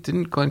 Actually, I think,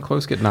 didn't Glenn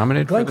Close get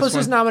nominated for this one? Glenn Close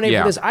is nominated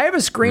for this. I have a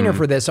screener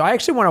for this, so I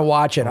actually want to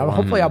watch it.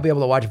 Hopefully I'll be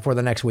able to watch it for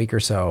the next week or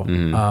so.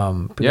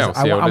 Because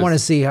I want to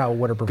see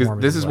what her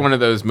performance is. This is one of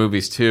those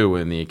movies, too,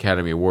 in the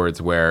Academy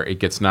Awards where it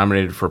gets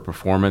nominated for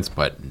performance,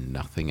 but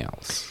nothing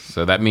else.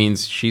 So that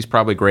means she's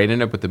probably great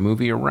in it, but the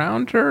movie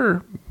around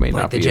her may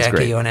not be as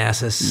great. Jackie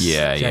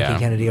Onassis. Jackie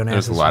Kennedy Onassis.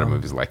 There's a lot of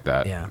movies like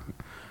that. Yeah.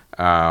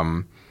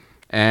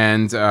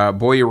 And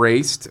Boy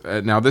Erased.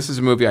 Now, this is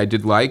a movie I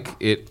did like.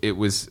 It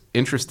was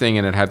interesting,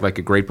 and it had like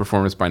a great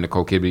performance by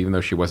Nicole Kidman, even though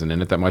she wasn't in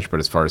it that much.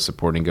 But as far as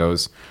supporting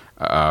goes,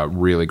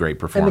 really great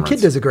performance. And the kid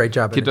does a great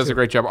job. Kid does a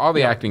great job. All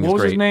the acting is great.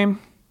 What was his name?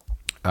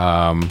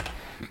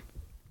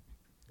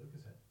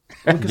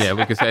 Yeah,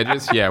 Lucas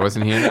Hedges. Yeah,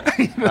 wasn't he in it?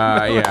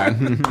 Yeah.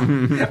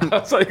 I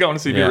was like, I want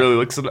to see if he really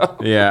looks it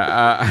up.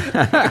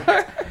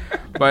 Yeah.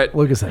 But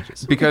Lucas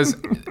Hedges. Because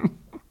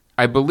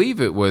I believe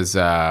it was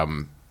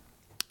an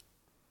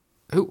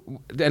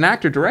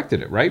actor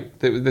directed it, right?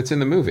 That's in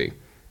the movie.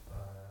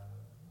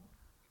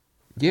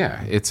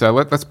 Yeah, it's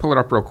let's pull it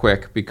up real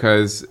quick,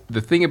 because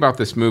the thing about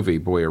this movie,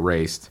 Boy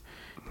Erased,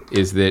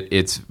 is that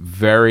it's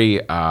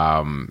very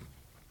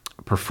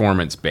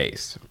performance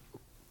based.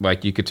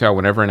 Like, you could tell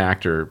whenever an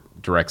actor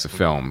directs a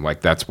film,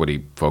 like, that's what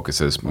he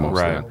focuses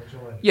most on.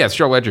 Yeah, it's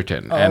Joel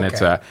Edgerton, and okay.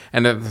 it's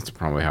and that's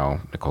probably how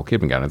Nicole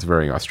Kidman got it. It's a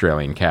very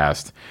Australian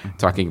cast,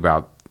 talking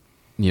about,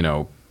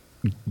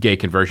 gay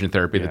conversion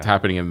therapy that's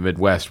happening in the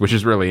Midwest, which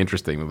is really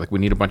interesting. Like, we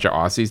need a bunch of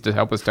Aussies to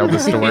help us tell the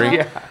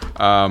story.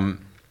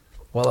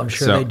 Well, I'm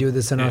sure they do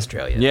this in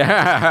Australia.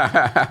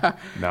 Yeah.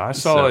 No, I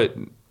saw it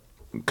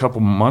a couple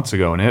months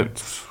ago, and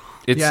it's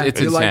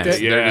intense.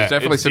 Yeah, There's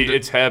definitely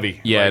it's heavy.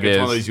 Yeah, like, it's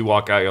one of those you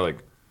walk out, you're like,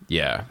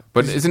 yeah.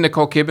 But isn't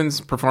Nicole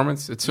Kidman's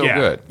performance? It's so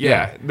good.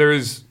 Yeah.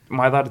 There's. Am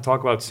I allowed to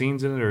talk about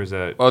scenes in it, or is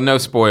that? Well, no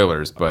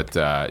spoilers, but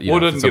it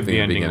doesn't give the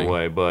ending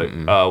away.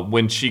 But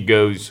when she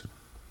goes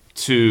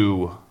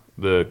to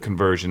the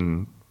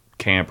conversion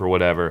camp or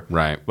whatever,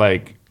 right?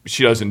 Like,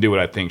 she doesn't do what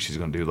I think she's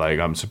going to do. Like,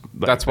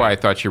 that's why I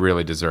thought she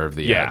really deserved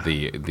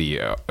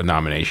the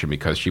nomination,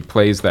 because she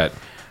plays that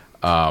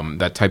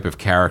type of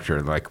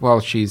character. Like, well,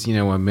 she's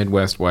a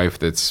Midwest wife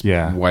that's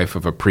wife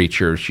of a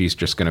preacher. She's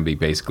just going to be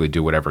basically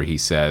do whatever he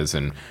says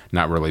and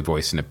not really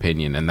voice an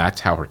opinion, and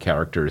that's how her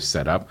character is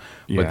set up.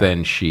 But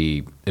then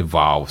she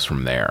evolves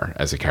from there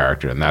as a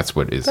character, and that's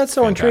what is so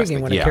fantastic.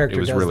 intriguing when a character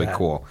does that. It was really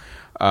cool.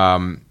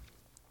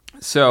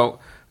 So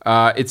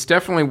it's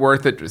definitely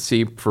worth it to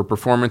see for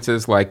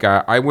performances. Like,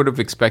 I would have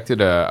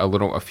expected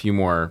a few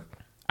more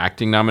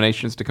acting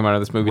nominations to come out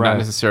of this movie, not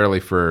necessarily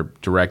for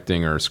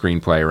directing or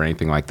screenplay or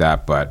anything like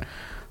that, but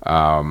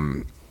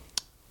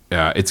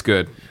it's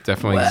good.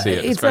 Definitely see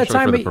it,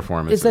 especially for the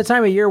performances. It's that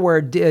time of year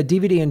where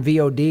DVD and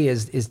VOD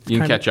is you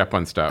can catch up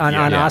on stuff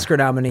on Oscar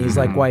nominees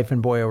like Wife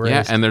and Boy Erased.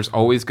 Yeah, and there's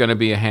always going to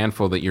be a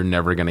handful that you're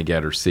never going to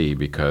get or see,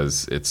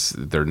 because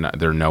they're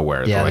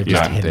nowhere. Yeah, they're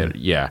just hidden.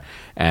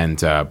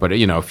 And but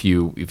if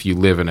you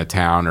live in a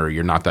town, or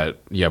you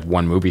have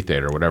one movie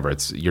theater or whatever,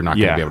 you're not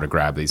going to be able to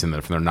grab these, and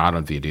if they're not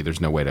on VOD, there's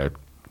no way to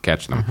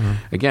catch them.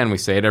 Again, we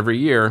say it every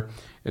year.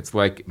 It's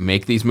like,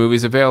 make these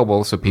movies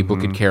available so people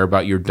could care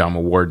about your dumb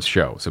awards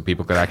show, so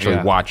people could actually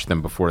watch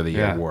them before the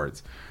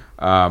awards.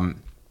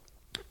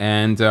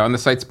 And on the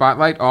site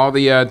Spotlight, all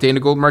the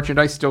Dana Gould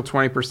merchandise still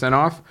 20%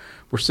 off.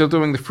 We're still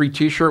doing the free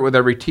T-shirt with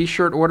every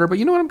T-shirt order. But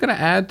you know what I'm going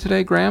to add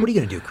today, Graham? What are you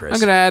going to do, Chris? I'm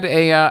going to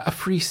add a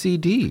free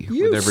CD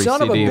with every son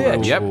CD. of a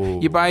bitch.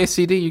 Yep. You buy a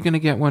CD, you're going to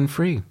get one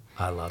free.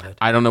 I love it.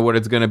 I don't know what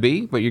it's going to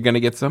be, but you're going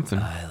to get something.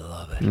 I love it.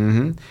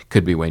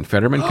 Could be Wayne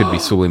Fetterman, could be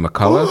Sully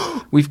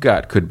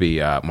McCullough. Could be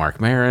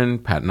Mark Maron,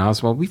 Patton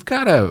Oswalt. We've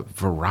got a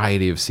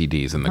variety of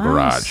CDs in the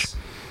garage.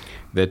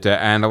 That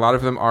and a lot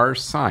of them are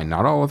signed.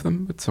 Not all of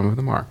them, but some of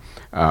them are.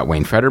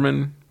 Wayne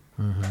Fetterman,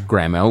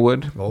 Graham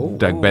Elwood,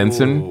 Doug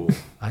Benson.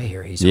 I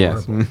hear he's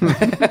horrible.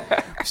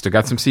 Still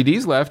got some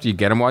CDs left. You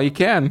get them while you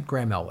can.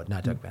 Graham Elwood,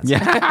 not Doug Benson.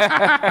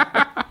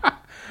 Yeah.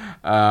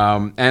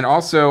 And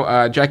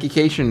also, Jackie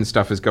Cation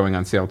stuff is going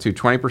on sale too.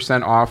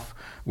 20% off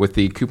with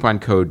the coupon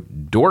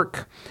code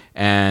DORK.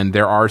 And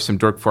there are some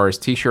Dork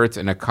Forest T-shirts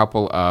and a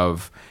couple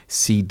of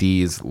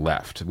CDs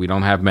left. We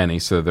don't have many,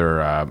 so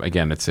they're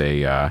again, it's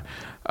a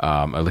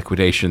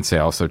liquidation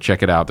sale. So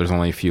check it out. There's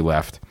only a few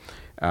left.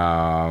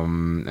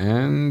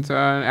 And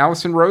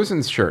Allison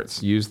Rosen's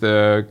shirts. Use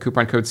the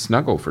coupon code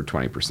SNUGGLE for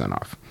 20%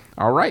 off.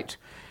 All right.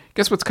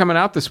 Guess what's coming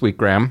out this week,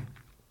 Graham?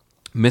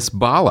 Miss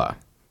Bala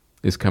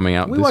is coming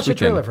out this weekend. We watched a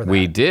trailer for that.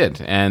 We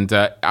did. And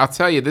I'll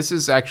tell you, this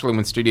is actually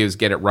when studios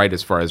get it right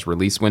as far as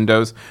release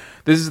windows.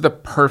 This is the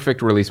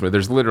perfect release window.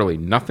 There's literally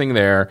nothing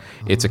there.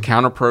 It's a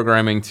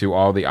counter-programming to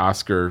all the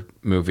Oscar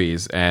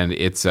movies, and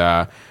it's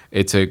a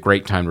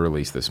great time to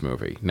release this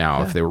movie.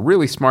 Now, if they were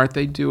really smart,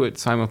 they'd do it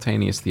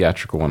simultaneous,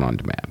 theatrical, and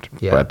on-demand.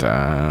 Yeah. But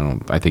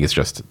I think it's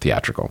just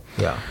theatrical.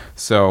 Yeah.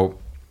 So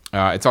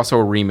it's also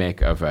a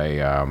remake of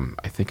I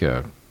think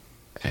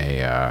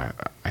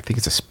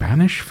it's a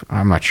Spanish.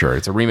 I'm not sure.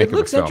 It's a remake of a film.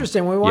 It looks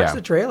interesting. When we watched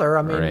the trailer,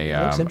 I mean, it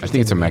looks interesting. I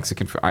think it's a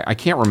Mexican film. I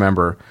can't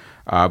remember,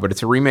 but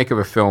it's a remake of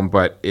a film.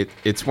 But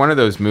it's one of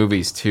those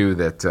movies too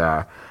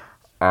that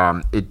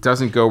it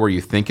doesn't go where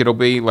you think it'll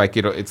be. Like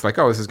it's like,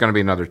 oh, this is going to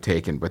be another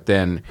Taken. But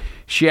then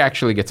she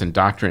actually gets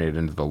indoctrinated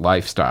into the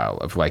lifestyle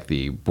of like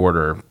the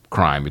border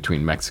crime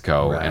between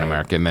Mexico and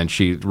America, and then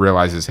she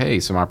realizes, hey,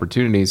 some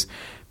opportunities.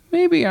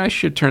 Maybe I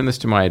should turn this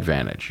to my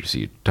advantage. You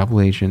see, double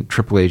agent,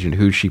 triple agent,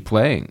 who's she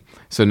playing?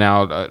 So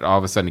now all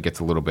of a sudden it gets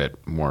a little bit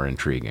more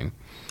intriguing.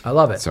 I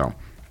love it. So,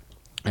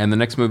 and the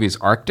next movie is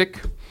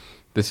Arctic.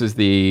 This is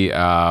the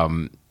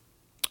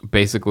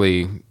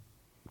basically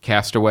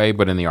Castaway,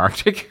 but in the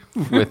Arctic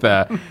with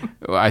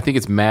I think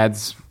it's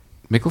Mads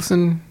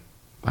Mikkelsen.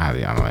 I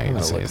don't know how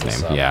to say his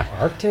name. Yeah,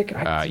 Arctic.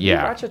 Did you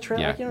watch a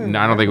trailer? Yeah. No,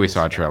 I don't think we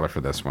saw a trailer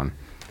for this one.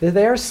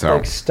 They're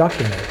like stuck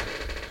in it.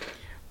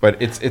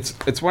 But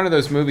it's one of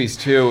those movies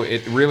too.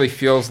 It really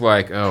feels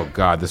like, oh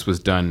God, this was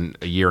done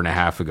a year and a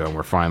half ago,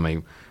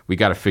 and we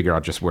got to figure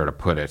out just where to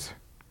put it.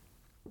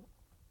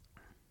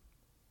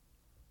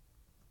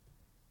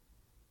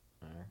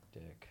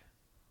 Arctic.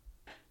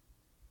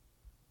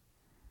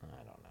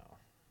 I don't know.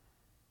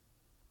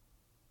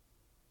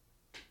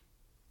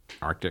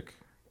 Arctic.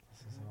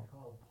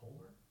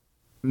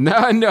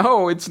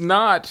 No, it's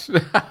not.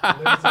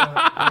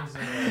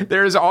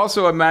 There's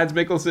also a Mads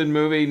Mikkelsen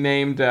movie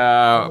named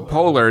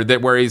Polar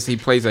where he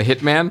plays a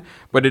hitman,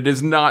 but it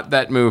is not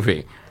that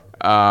movie.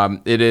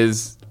 It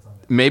is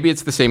maybe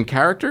it's the same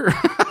character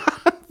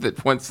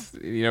that once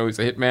he's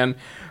a hitman,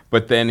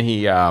 but then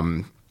he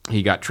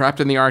got trapped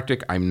in the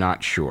Arctic. I'm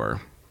not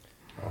sure.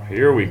 Oh,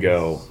 here we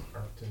go.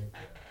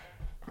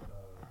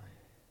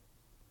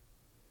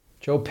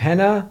 Joe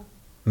Penna,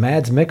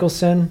 Mads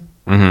Mikkelsen.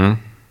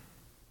 Mm-hmm.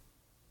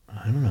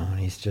 I don't know. And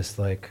he's just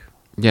like...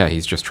 Yeah,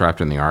 he's just trapped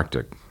in the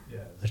Arctic.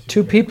 There's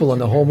two people in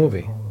the whole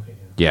movie.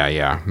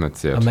 Yeah,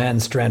 that's it. A man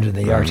stranded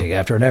in the Arctic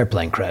after an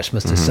airplane crash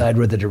must decide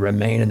whether to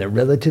remain in the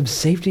relative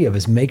safety of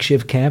his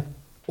makeshift camp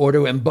or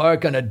to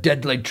embark on a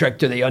deadly trek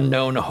to the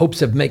unknown,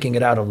 hopes of making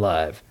it out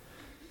alive.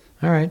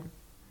 All right.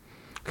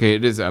 Okay,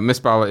 it is.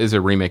 Miss Bala is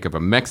a remake of a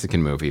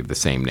Mexican movie of the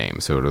same name,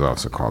 so it is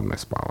also called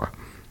Miss Bala.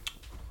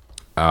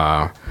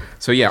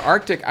 So yeah,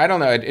 Arctic, I don't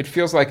know. It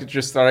feels like it's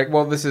just like,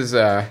 well, this is...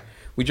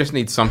 we just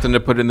need something to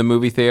put in the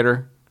movie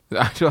theater.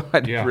 I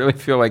really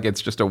feel like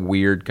it's just a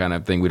weird kind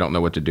of thing. We don't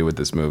know what to do with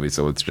this movie,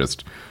 so let's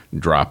just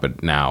drop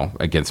it now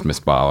against Miss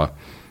Bala.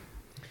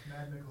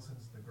 Mad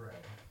Mikkelsen's the Gray.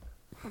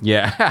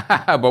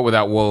 Yeah, but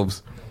without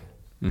wolves.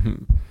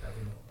 Mm-hmm.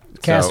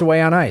 Castaway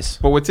on Ice.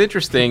 But what's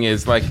interesting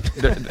is, like,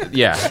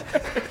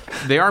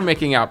 they are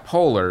making out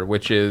Polar,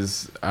 which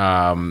is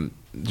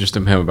just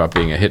him about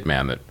being a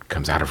hitman that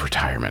comes out of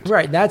retirement.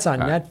 Right, that's on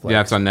Netflix.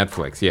 Yeah, it's on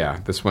Netflix, yeah.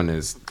 This one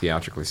is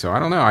theatrically. So I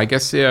don't know. I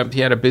guess he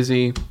had a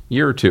busy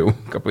year or two,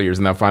 a couple of years,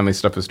 and now finally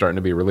stuff is starting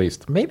to be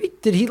released. Maybe,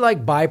 did he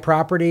buy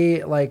property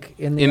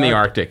in the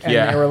Arctic? And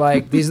yeah. they were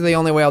like, these are the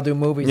only way I'll do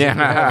movies.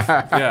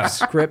 Yeah.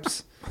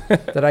 Scripts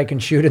that I can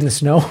shoot in the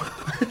snow.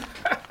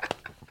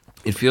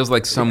 It feels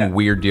like some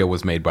weird deal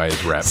was made by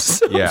his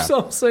reps.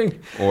 Something.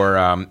 Or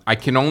I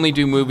can only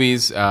do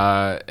movies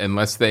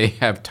unless they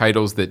have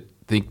titles that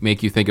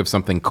make you think of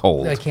something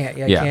cold. I can't.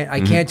 I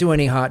can't do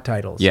any hot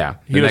titles. Yeah.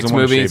 He doesn't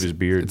want to shave his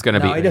beard. It's going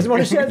to be. He doesn't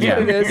want to shave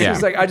his beard.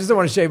 He's like, I just don't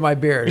want to shave my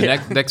beard.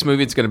 Next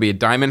movie, it's going to be a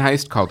diamond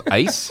heist called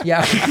Ice.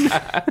 Yeah.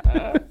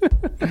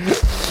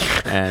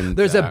 And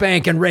there's a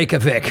bank in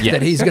Reykjavik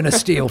that he's going to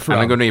steal from.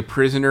 And I'm going to be a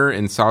prisoner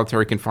in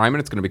solitary confinement.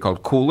 It's going to be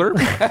called Cooler.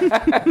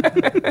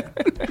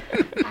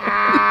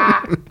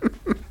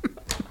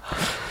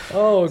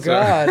 Oh,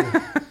 God.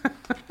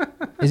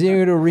 Is he going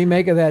to do a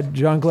remake of that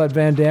Jean-Claude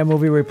Van Damme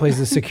movie where he plays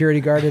the security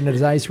guard in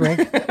his ice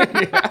rink?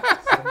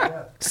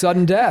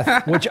 Sudden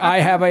Death, which I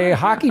have a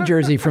hockey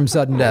jersey from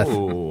Sudden Death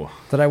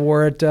that I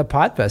wore at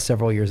Podfest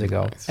several years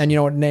ago. Nice. And you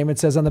know what name it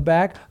says on the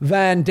back?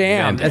 Van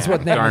Damme. That's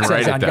what name it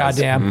says on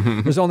goddamn.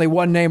 Mm-hmm. There's only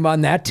one name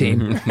on that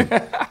team.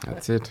 Mm-hmm.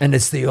 That's it. And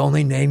it's the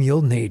only name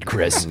you'll need,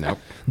 Chris. Nope.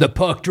 The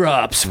puck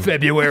drops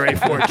February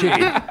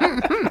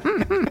 14th.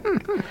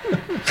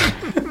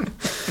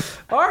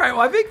 All right,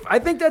 well, I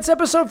think that's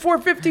episode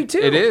 452.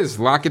 It is.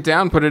 Lock it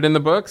down. Put it in the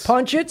books.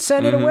 Punch it.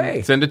 Send it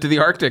away. Send it to the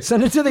Arctic.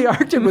 Send it to the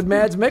Arctic with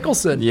Mads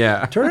Mikkelsen.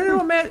 Yeah. Turn it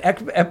into a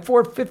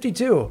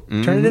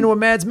F452. Turn it into a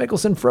Mads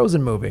Mikkelsen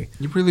Frozen movie.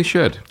 You really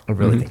should. I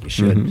really think you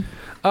should.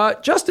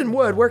 Justin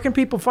Wood, where can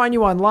people find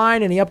you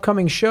online? Any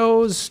upcoming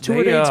shows,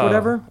 tour dates,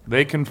 whatever?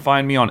 They can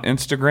find me on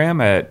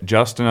Instagram at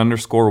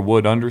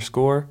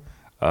Justin_Wood_.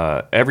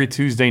 Every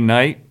Tuesday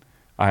night,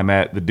 I'm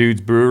at the Dudes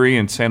Brewery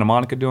in Santa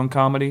Monica doing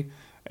comedy.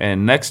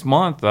 And next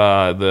month,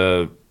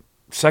 the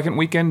second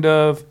weekend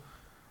of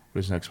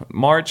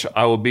March,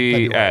 I will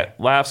be at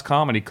Laughs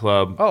Comedy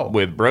Club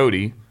with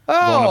Brody.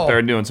 Going up there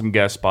and doing some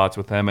guest spots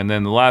with him. And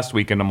then the last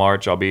weekend of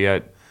March, I'll be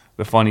at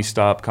the Funny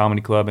Stop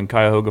Comedy Club in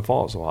Cuyahoga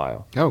Falls,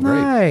 Ohio. Oh, great.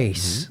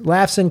 Nice. Mm-hmm.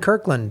 Laughs in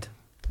Kirkland,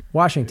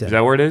 Washington. Is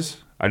that where it is?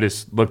 I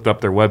just looked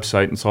up their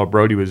website and saw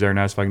Brody was there and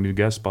asked if I can do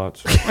guest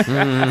spots.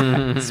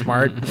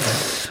 Smart.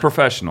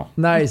 Professional.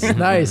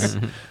 Nice.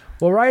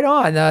 Well, right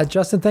on.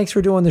 Justin, thanks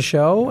for doing the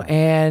show.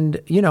 And,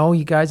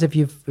 you guys, if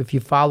you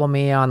follow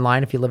me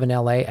online, if you live in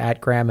L.A., at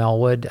Graham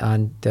Elwood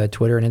on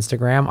Twitter and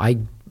Instagram, I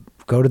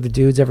go to the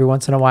Dudes every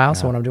once in a while. Yeah.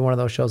 So when I'm doing one of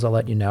those shows, I'll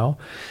let you know.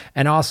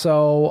 And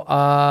also,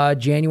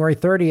 January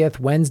 30th,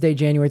 Wednesday,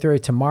 January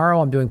 30th, tomorrow,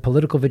 I'm doing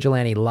Political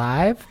Vigilante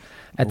Live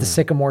at the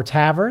Sycamore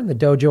Tavern, the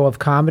Dojo of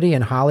Comedy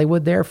in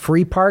Hollywood there.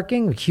 Free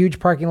parking, huge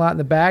parking lot in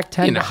the back.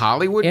 In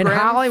Hollywood, In Graham?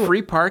 Hollywood.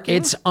 Free parking?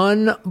 It's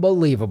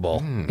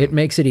unbelievable. It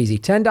makes it easy.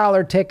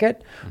 $10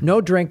 ticket, no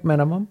drink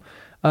minimum.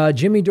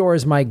 Jimmy Dore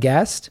is my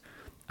guest.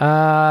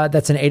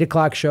 That's an 8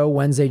 o'clock show,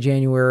 Wednesday,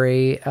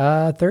 January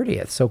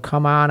 30th. So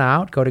come on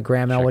out. Go to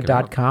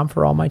GrahamElwood.com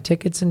for all my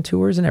tickets and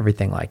tours and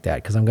everything like that,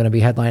 because I'm going to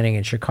be headlining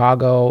in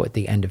Chicago at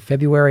the end of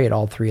February at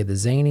all 3 of the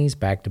Zanies,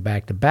 back to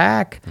back to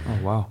back. Oh,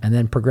 wow. And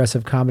then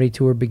Progressive Comedy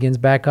Tour begins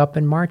back up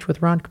in March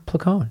with Ron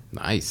Placone.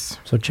 Nice.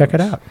 So check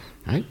it out.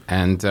 Right.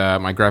 And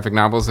my graphic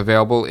novel is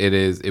available.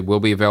 It will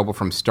be available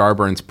from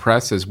Starburns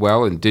Press as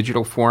well in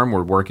digital form.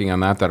 We're working on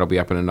that. That'll be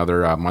up in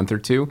another month or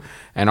two.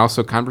 And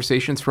also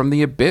Conversations from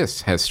the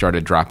Abyss has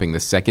started dropping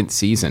the second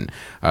season.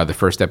 The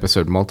first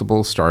episode,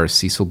 Multiple, stars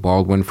Cecil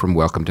Baldwin from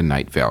Welcome to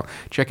Night Vale.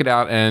 Check it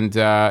out. And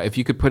if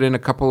you could put in a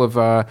couple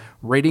of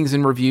ratings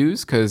and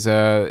reviews, because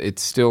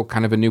it's still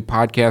kind of a new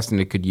podcast and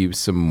it could use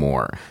some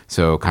more.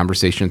 So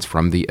Conversations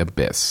from the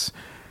Abyss.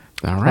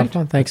 All right.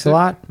 Thanks a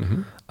lot.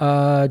 Mm-hmm.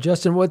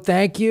 Justin Wood,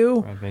 thank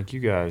you. Thank you,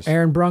 guys.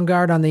 Aaron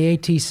Brungard on the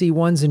ATC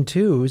 1s and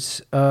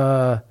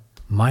 2s.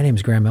 My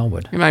name's Graham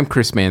Elwood. And I'm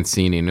Chris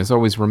Mancini. And as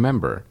always,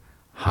 remember,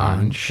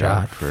 Han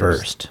shot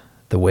first.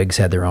 The Wigs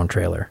had their own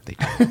trailer. They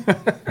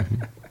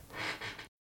did.